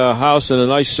big house in a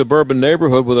nice suburban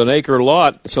neighborhood with an acre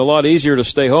lot, it's a lot easier to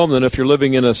stay home than if you're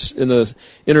living in a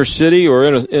inner city or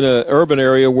in a urban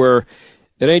area where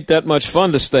it ain't that much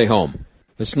fun to stay home.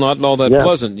 It's not all that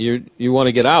pleasant. You want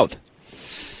to get out.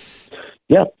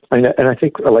 Yeah, and I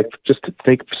think, like, just to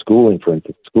take schooling, for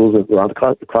instance, schools around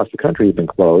across the country have been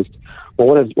closed. Well,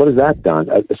 what has that done?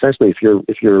 Essentially, if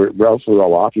you're relatively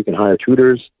well off, you can hire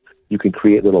tutors, you can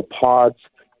create little pods,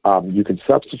 you can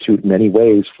substitute many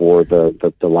ways for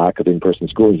the lack of in-person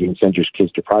schooling. You can send your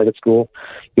kids to private school.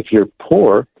 If you're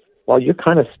poor, well, you're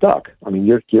kind of stuck. I mean,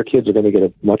 your kids are going to get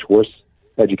a much worse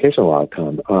educational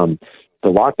outcome. The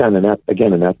lockdown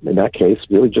in that case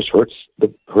really just hurts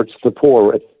the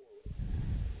poor.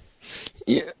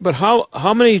 Yeah, but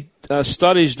how many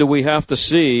studies do we have to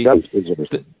see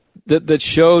that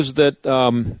shows that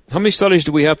how many studies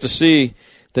do we have to see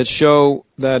that show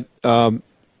that the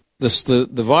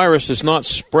virus is not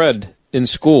spread in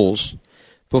schools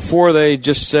before they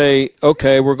just say,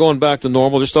 okay, we're going back to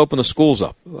normal, just open the schools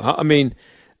up? I mean,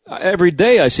 every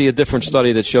day I see a different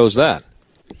study that shows that.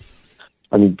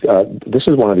 I mean, this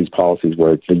is one of these policies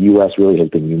where the U.S. really has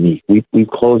been unique. We've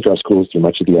closed our schools through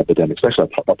much of the epidemic,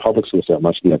 especially our public schools throughout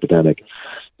much of the epidemic.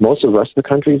 Most of the rest of the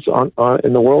countries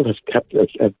in the world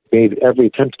have made every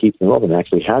attempt to keep them open, and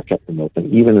actually have kept them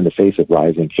open, even in the face of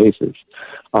rising cases.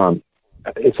 That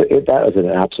is an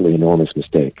absolutely enormous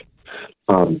mistake.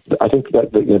 I think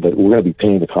that we're going to be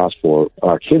paying the cost for.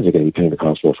 Our kids are going to be paying the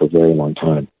cost for a very long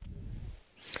time.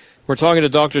 We're talking to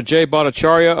Dr. Jay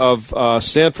Bhattacharya of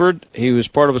Stanford. He was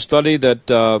part of a study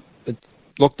that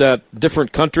looked at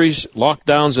different countries'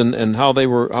 lockdowns and how they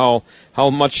were how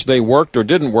much they worked or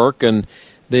didn't work, and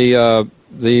the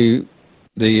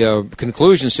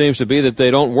conclusion seems to be that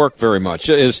they don't work very much.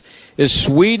 Is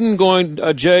Sweden going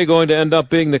to end up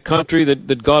being the country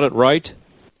that got it right?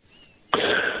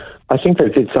 I think they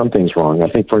did some things wrong. I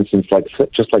think, for instance,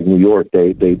 just like New York,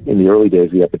 they in the early days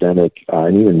of the epidemic,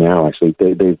 and even now, actually,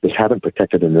 they haven't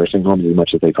protected the nursing homes as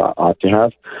much as they ought to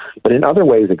have. But in other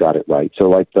ways, they got it right. So,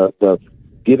 like the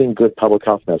giving good public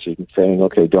health message and saying,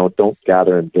 okay, don't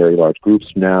gather in very large groups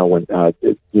now. When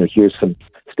here's some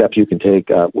steps you can take,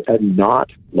 and not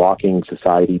locking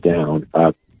society down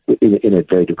in a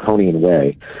very draconian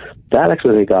way. That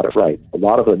actually they got it right. A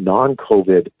lot of the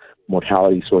non-COVID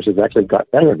mortality sources actually got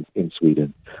better in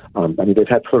Sweden. I mean, they've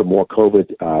had sort of more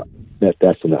COVID net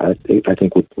deaths than I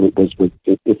think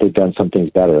if they've done some things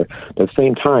better. But at the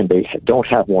same time, they don't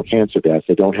have more cancer deaths.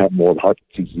 They don't have more heart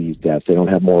disease deaths. They don't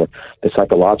have more the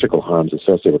psychological harms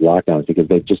associated with lockdowns, because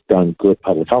they've just done good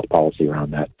public health policy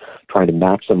around that, trying to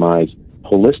maximize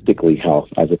holistically health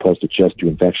as opposed to just do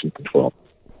infection control.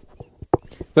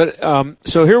 But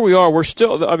so here we are. We're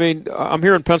still. I mean, I'm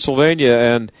here in Pennsylvania,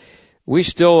 and we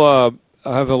still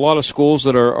have a lot of schools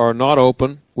that are not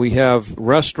open. We have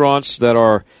restaurants that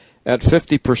are at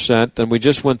 50%, and we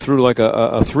just went through like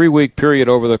a 3-week period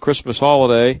over the Christmas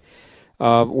holiday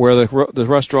where the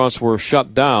restaurants were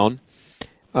shut down.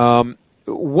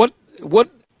 What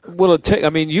will it take? I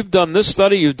mean, you've done this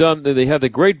study. They had the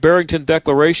Great Barrington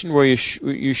Declaration where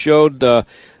you showed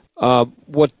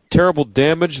what terrible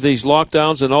damage these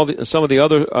lockdowns and some of the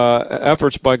other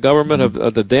efforts by government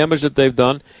of the damage that they've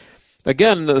done.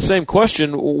 Again, the same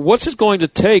question, what's it going to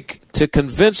take to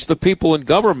convince the people in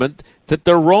government that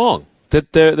they're wrong,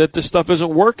 that this stuff isn't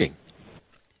working?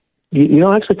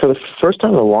 Actually, for the first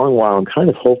time in a long while, I'm kind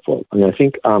of hopeful. I mean, I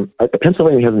think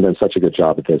Pennsylvania hasn't done such a good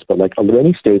job at this, but like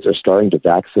many states are starting to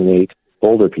vaccinate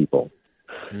older people.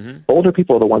 Mm-hmm. Older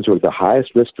people are the ones who are at the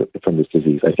highest risk from this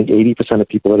disease. I think 80% of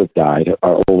people that have died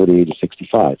are over the age of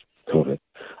 65, COVID.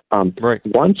 Right.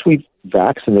 Once we've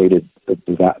vaccinated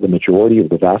the vast majority of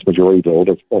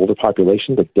the older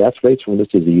population, the death rates from this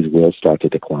disease will start to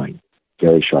decline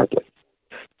very sharply.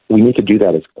 We need to do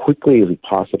that as quickly as we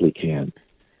possibly can.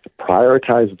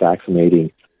 Prioritize vaccinating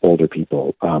older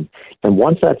people. And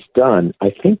once that's done, I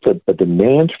think that the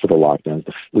demand for the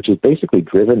lockdowns, which is basically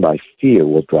driven by fear,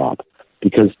 will drop.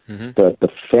 Because the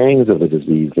fangs of the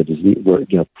disease,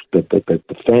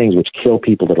 the fangs which kill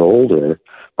people that are older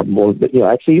are more.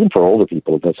 Actually, even for older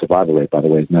people, the survival rate, by the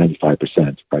way, is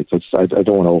 95%. Right, so I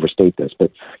don't want to overstate this,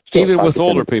 but even with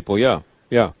older people, yeah.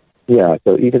 So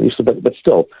but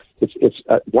still, it's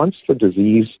once the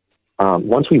disease,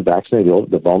 once we vaccinate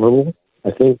the vulnerable,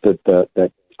 I think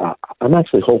that I'm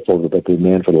actually hopeful that the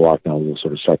demand for the lockdown will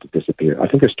sort of start to disappear. I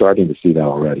think they're starting to see that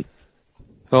already.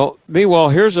 Well, meanwhile,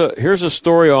 here's a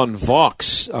story on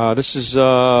Vox. This is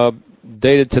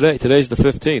dated today. Today's the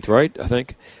 15th, right? I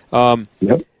think.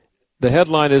 Yep. The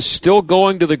headline is, "Still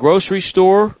going to the grocery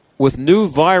store? With new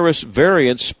virus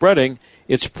variants spreading,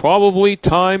 it's probably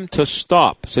time to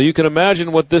stop." So you can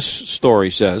imagine what this story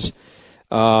says.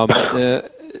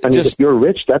 If you're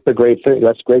rich, that's a great thing.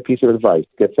 That's a great piece of advice.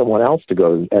 Get someone else to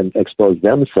go and expose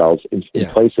themselves in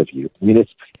place of you. I mean,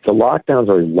 the lockdowns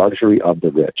are a luxury of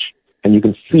the rich, and you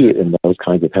can see it in those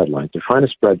kinds of headlines. They're trying to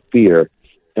spread fear,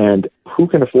 and who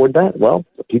can afford that? Well,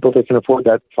 the people that can afford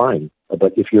that, fine.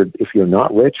 But if you're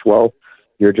not rich, well,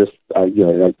 you're just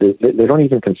they don't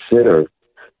even consider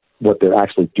what they're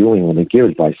actually doing when they give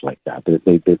advice like that.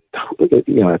 If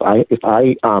I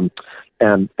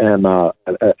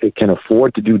can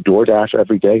afford to do DoorDash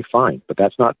every day, fine. But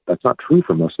that's not true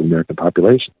for most of the American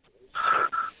population.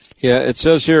 Yeah, it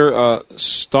says here,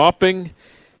 shopping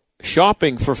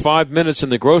for 5 minutes in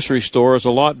the grocery store is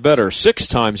a lot better, 6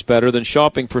 times better than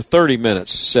shopping for 30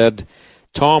 minutes, said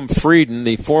Tom Frieden,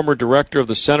 the former director of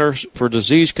the Centers for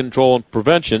Disease Control and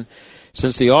Prevention.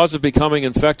 Since the odds of becoming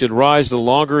infected rise the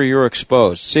longer you're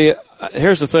exposed. See,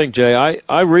 here's the thing, Jay.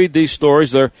 I read these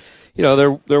stories. They're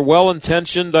well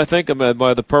intentioned, I think,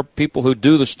 by the people who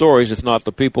do the stories, if not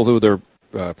the people who they're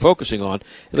focusing on.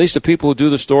 At least the people who do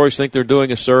the stories think they're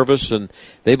doing a service and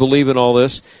they believe in all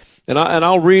this. And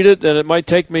I'll read it, and it might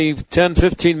take me 10,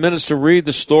 15 minutes to read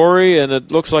the story, and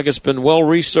it looks like it's been well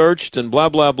researched and blah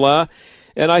blah blah.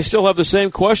 And I still have the same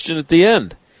question at the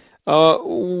end.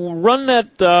 Run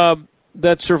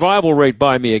that survival rate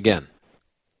by me again.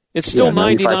 It's still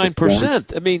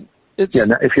 99%. I mean, it's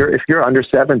if you're under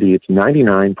 70, it's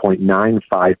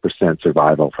 99.95%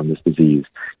 survival from this disease.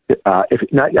 It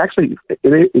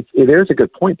is a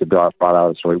good point to brought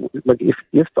out a story. Like if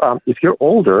you're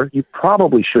older, you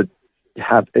probably should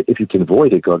have, if you can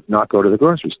avoid it, not go to the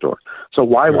grocery store. So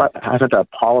why haven't our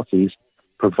policies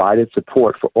provided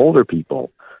support for older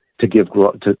people to give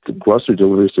to grocery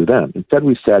deliveries to them? Instead,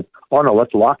 we said, "Oh no,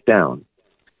 let's lock down."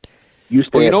 You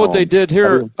know what they did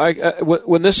here?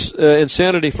 When this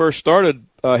insanity first started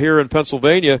here in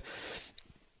Pennsylvania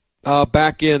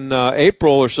back in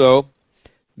April or so,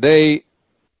 the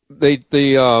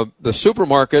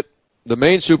supermarket, the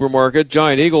main supermarket,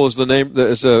 Giant Eagle is the name,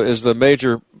 is the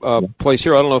major place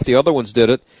here. I don't know if the other ones did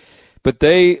it, but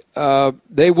they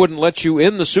wouldn't let you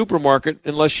in the supermarket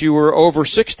unless you were over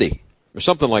 60 or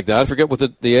something like that. I forget what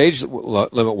the age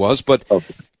limit was, but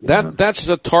that's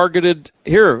a targeted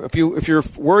here. If you're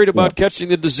worried about catching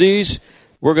the disease,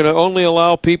 we're going to only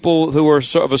allow people who are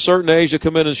of a certain age to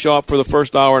come in and shop for the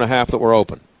first hour and a half that we're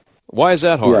open. Why is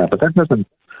that hard? Yeah, but that doesn't.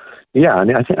 Yeah, I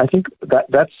mean, I think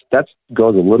that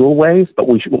goes a little ways. But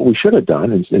what we should have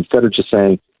done is, instead of just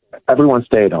saying everyone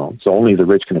stay at home, so only the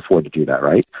rich can afford to do that,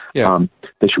 right? Yeah. What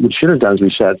we should have done is we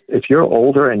said, if you're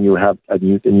older and you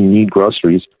need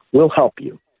groceries, we'll help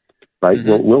you, right?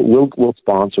 Mm-hmm. We'll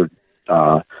sponsor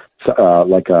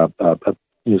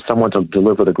someone to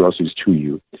deliver the groceries to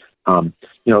you. We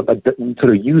could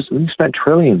have we spent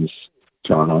trillions,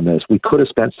 John, on this. We could have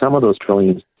spent some of those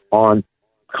trillions on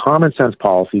common sense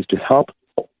policies to help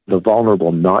the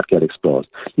vulnerable not get exposed.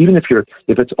 Even if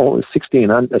it's only 60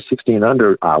 and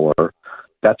under hour,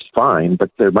 that's fine.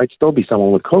 But there might still be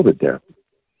someone with COVID there,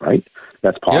 right?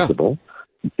 That's possible.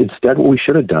 Yeah. Instead, what we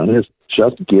should have done is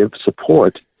just give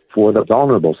support for the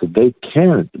vulnerable, so they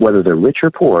can, whether they're rich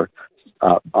or poor,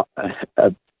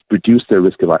 reduce their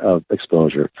risk of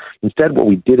exposure. Instead, what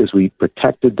we did is we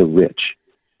protected the rich,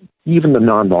 even the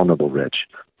non-vulnerable rich,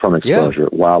 from exposure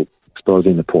while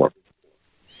exposing the poor.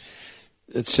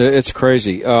 It's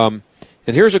crazy. And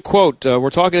here's a quote. We're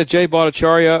talking to Jay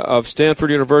Bhattacharya of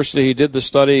Stanford University. He did the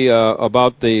study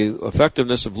about the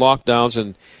effectiveness of lockdowns,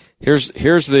 and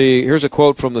here's a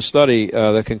quote from the study.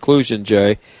 The conclusion,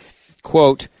 Jay.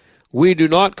 Quote: "We do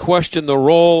not question the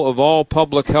role of all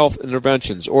public health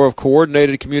interventions or of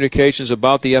coordinated communications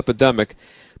about the epidemic,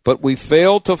 but we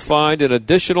fail to find an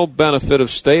additional benefit of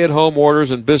stay-at-home orders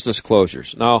and business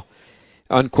closures." Now,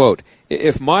 unquote.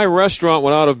 If my restaurant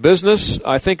went out of business,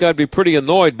 I think I'd be pretty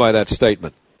annoyed by that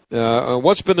statement.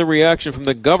 What's been the reaction from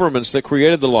the governments that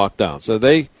created the lockdowns? So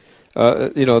there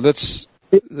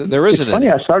isn't any. Funny,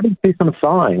 I started to see some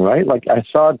thawing, right? Like I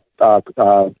saw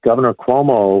Governor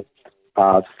Cuomo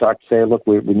start to say, look,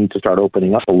 we need to start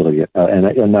opening up a little bit.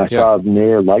 And I saw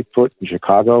Mayor Lightfoot in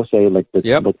Chicago say, look,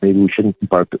 maybe we shouldn't.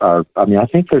 I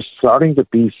think there's starting to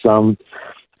be some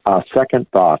second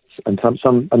thoughts and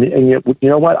some. I mean, and you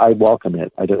know what? I welcome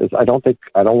it. I don't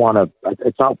want to.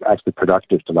 It's not actually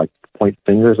productive to point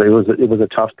fingers. It was a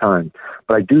tough time,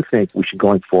 but I do think we should,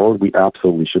 going forward, we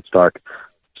absolutely should start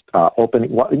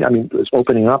opening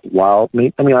up while.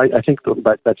 I think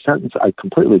that sentence I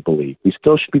completely believe. We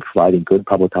still should be providing good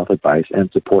public health advice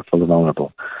and support for the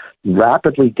vulnerable.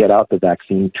 Rapidly get out the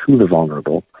vaccine to the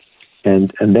vulnerable,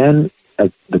 and then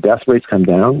as the death rates come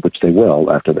down, which they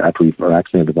will after we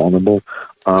vaccinate the vulnerable,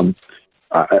 I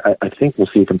think we'll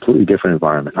see a completely different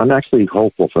environment. I'm actually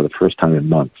hopeful for the first time in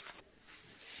months.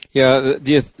 Yeah,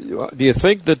 do you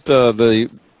think that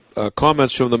the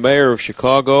comments from the mayor of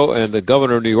Chicago and the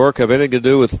governor of New York have anything to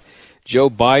do with Joe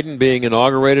Biden being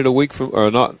inaugurated a week from, or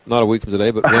not a week from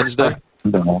today, but Wednesday?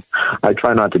 No, I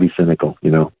try not to be cynical.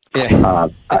 Yeah.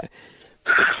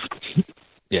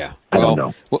 Yeah. I don't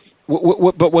know.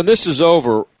 But when this is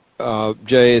over,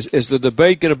 Jay, is the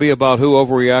debate going to be about who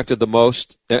overreacted the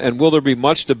most? And will there be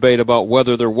much debate about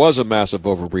whether there was a massive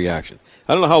overreaction?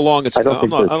 I don't know how long I don't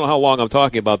know how long I'm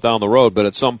talking about down the road, but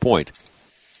at some point.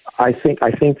 I think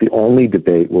the only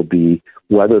debate will be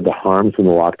whether the harms from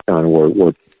the lockdown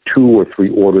were 2 or 3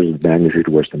 orders of magnitude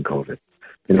worse than COVID.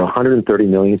 130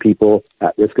 million people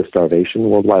at risk of starvation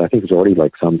worldwide. I think there's already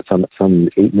some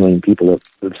 8 million people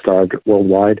have starved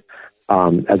worldwide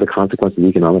as a consequence of the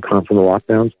economic harm from the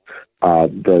lockdowns.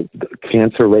 The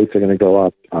cancer rates are going to go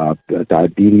up.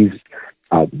 Diabetes,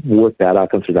 work bad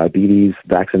outcomes for diabetes.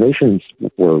 Vaccinations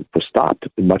were stopped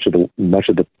in much of the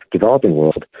developing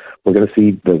world. We're going to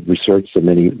see the resurgence of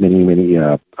many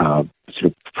sort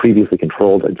of previously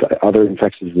controlled other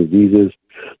infectious diseases.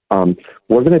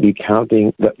 We're going to be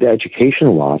counting the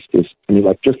education lost. Just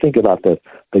think about the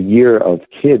year of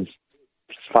kids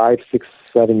 5, 6,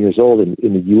 7 years old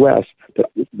in the U.S.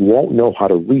 that won't know how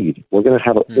to read. We're going to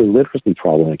have a literacy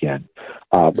problem again.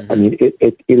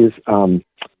 It is. We're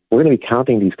going to be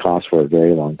counting these costs for a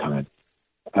very long time,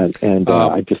 I think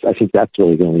that's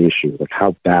really the only issue.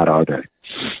 How bad are they?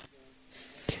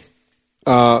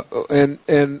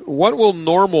 And what will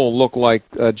normal look like,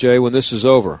 Jay, when this is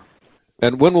over?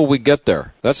 And when will we get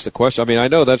there? That's the question. I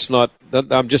know that's not.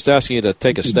 I'm just asking you to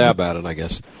take a stab at it, I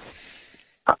guess.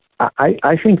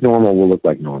 I think normal will look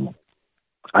like normal.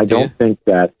 I don't think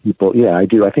that people. Yeah, I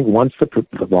do. I think once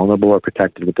the vulnerable are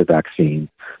protected with the vaccine,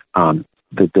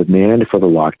 the demand for the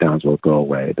lockdowns will go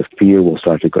away. The fear will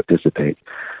start to dissipate.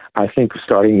 I think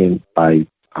starting by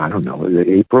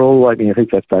April. I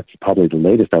think that's probably the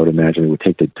latest I would imagine it would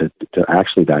take to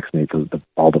actually vaccinate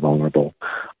all the vulnerable.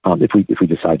 If we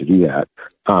decide to do that,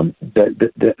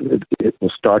 it will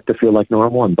start to feel like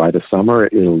normal, and by the summer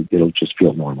it'll just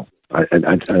feel normal. I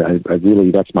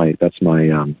really that's my best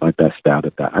stab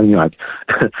at that.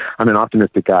 I'm an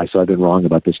optimistic guy, so I've been wrong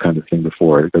about this kind of thing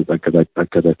before because I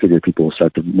figured people will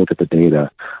start to look at the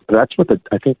data. But that's what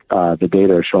I think the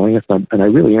data are showing us, and I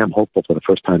really am hopeful for the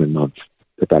first time in months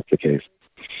that that's the case.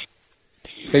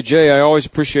 Hey, Jay, I always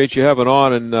appreciate you having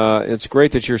on, and it's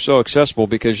great that you're so accessible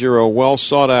because you're a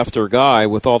well-sought-after guy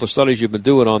with all the studies you've been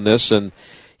doing on this, and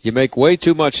you make way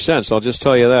too much sense, I'll just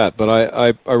tell you that. But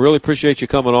I really appreciate you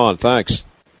coming on. Thanks.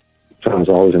 It's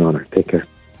always an honor. Take care.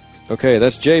 Okay,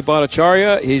 that's Jay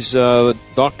Bhattacharya. He's the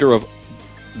doctor of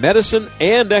medicine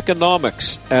and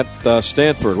economics at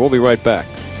Stanford. We'll be right back.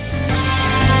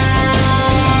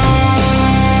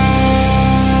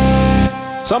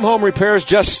 Some home repairs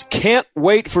just can't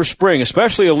wait for spring,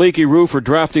 especially a leaky roof or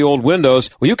drafty old windows.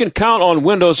 Well, you can count on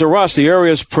Windows R Us, the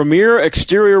area's premier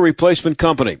exterior replacement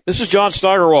company. This is John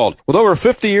Steigerwald. With over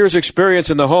 50 years' experience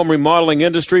in the home remodeling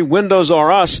industry, Windows R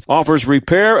Us offers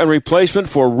repair and replacement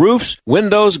for roofs,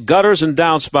 windows, gutters and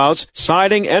downspouts,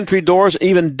 siding, entry doors,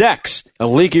 even decks. A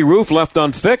leaky roof left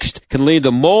unfixed can lead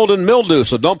to mold and mildew,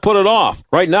 so don't put it off.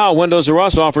 Right now, Windows R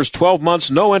Us offers 12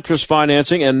 months no-interest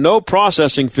financing and no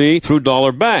processing fee through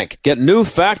Dollar Bank. Get new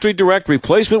factory direct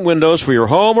replacement windows for your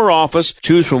home or office.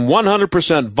 Choose from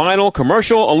 100% vinyl,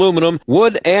 commercial, aluminum,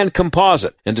 wood, and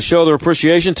composite. And to show their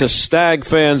appreciation to Stag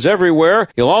fans everywhere,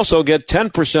 you'll also get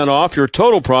 10% off your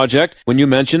total project when you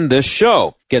mention this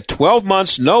show. Get 12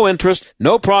 months, no interest,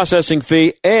 no processing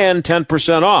fee, and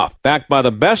 10% off. Backed by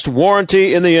the best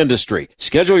warranty in the industry.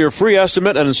 Schedule your free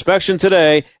estimate and inspection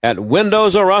today at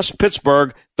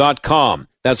WindowsRUsPittsburgh.com.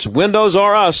 That's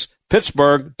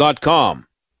WindowsRUsPittsburgh.com.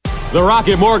 The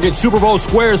Rocket Mortgage Super Bowl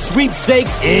Squares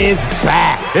Sweepstakes is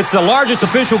back. It's the largest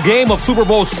official game of Super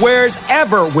Bowl Squares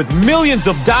ever with millions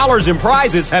of dollars in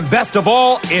prizes. And best of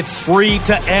all, it's free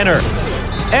to enter.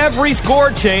 Every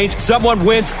score change, someone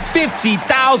wins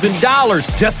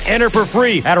 $50,000. Just enter for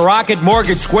free at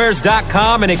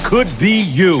RocketMortgageSquares.com and it could be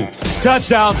you.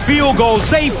 touchdowns, field goals,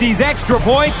 safeties, extra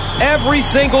points. Every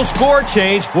single score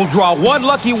change will draw one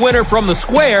lucky winner from the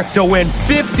square to win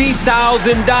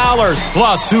 $50,000.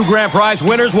 Plus, 2 grand prize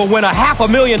winners will win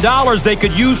 $500,000 they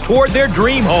could use toward their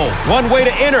dream home. One way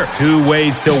to enter, 2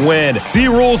 ways to win. See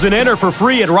rules and enter for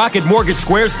free at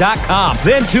RocketMortgageSquares.com.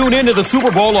 Then tune into the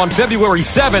Super Bowl on February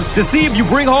 7th to see if you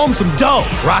bring home some dough.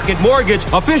 Rocket Mortgage,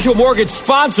 official mortgage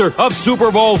sponsor of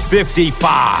Super Bowl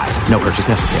 55. No purchase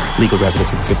necessary. Legal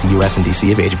residents of the 50 U.S. and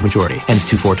D.C. of age of majority. Ends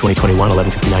 2/4/2021,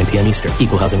 11:59 p.m. Eastern.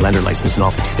 Equal housing lender licensed in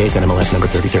all 50 states and MLS number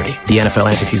 3030. The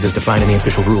NFL entities as defined in the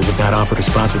official rules have not offered to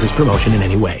sponsor this promotion in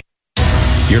any way.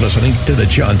 You're listening to the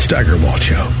John Steigerwald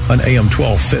Show on AM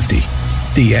 1250.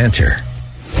 The Answer.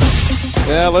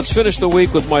 Yeah, let's finish the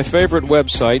week with my favorite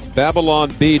website,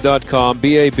 BabylonBee.com,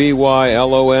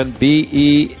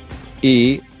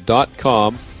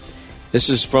 BabylonBee.com. This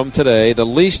is from today.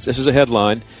 This is a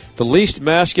headline. The least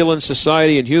masculine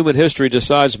society in human history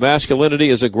decides masculinity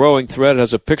is a growing threat. It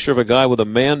has a picture of a guy with a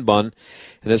man bun.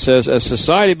 And it says, as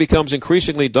society becomes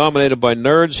increasingly dominated by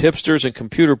nerds, hipsters, and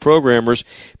computer programmers,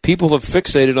 people have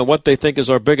fixated on what they think is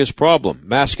our biggest problem,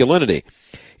 masculinity.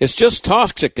 It's just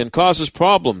toxic and causes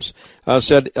problems,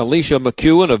 said Alicia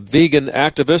McEwen, a vegan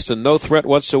activist and no threat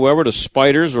whatsoever to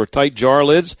spiders or tight jar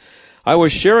lids. I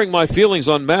was sharing my feelings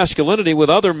on masculinity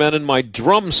with other men in my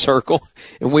drum circle,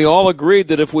 and we all agreed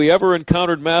that if we ever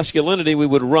encountered masculinity, we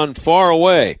would run far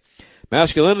away.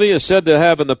 Masculinity is said to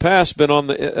have in the past been on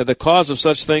the cause of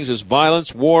such things as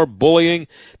violence, war, bullying,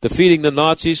 defeating the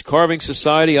Nazis, carving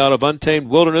society out of untamed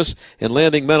wilderness, and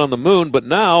landing men on the moon. But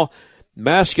now,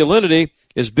 masculinity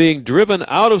is being driven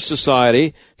out of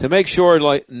society to make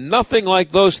sure nothing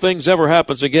like those things ever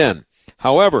happens again.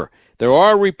 However, there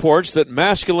are reports that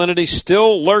masculinity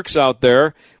still lurks out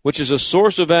there, which is a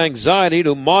source of anxiety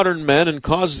to modern men and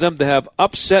causes them to have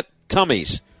upset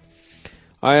tummies.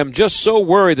 I am just so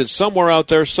worried that somewhere out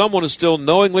there someone is still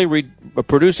knowingly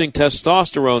producing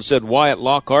testosterone, said Wyatt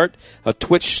Lockhart, a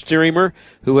Twitch streamer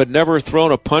who had never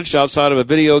thrown a punch outside of a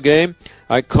video game.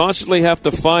 I constantly have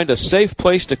to find a safe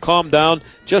place to calm down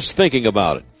just thinking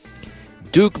about it.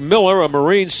 Duke Miller, a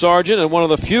Marine sergeant and one of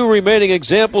the few remaining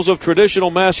examples of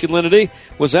traditional masculinity,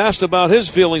 was asked about his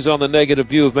feelings on the negative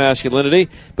view of masculinity,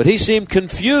 but he seemed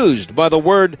confused by the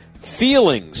word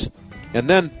feelings and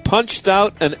then punched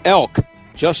out an elk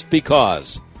just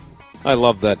because. I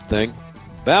love that thing.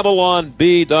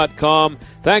 BabylonBee.com.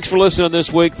 Thanks for listening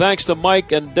this week. Thanks to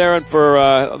Mike and Darren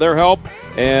for their help,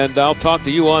 and I'll talk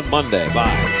to you on Monday.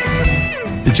 Bye.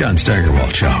 The John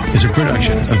Steigerwald Show is a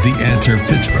production of The Answer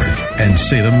Pittsburgh and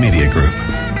Salem Media Group.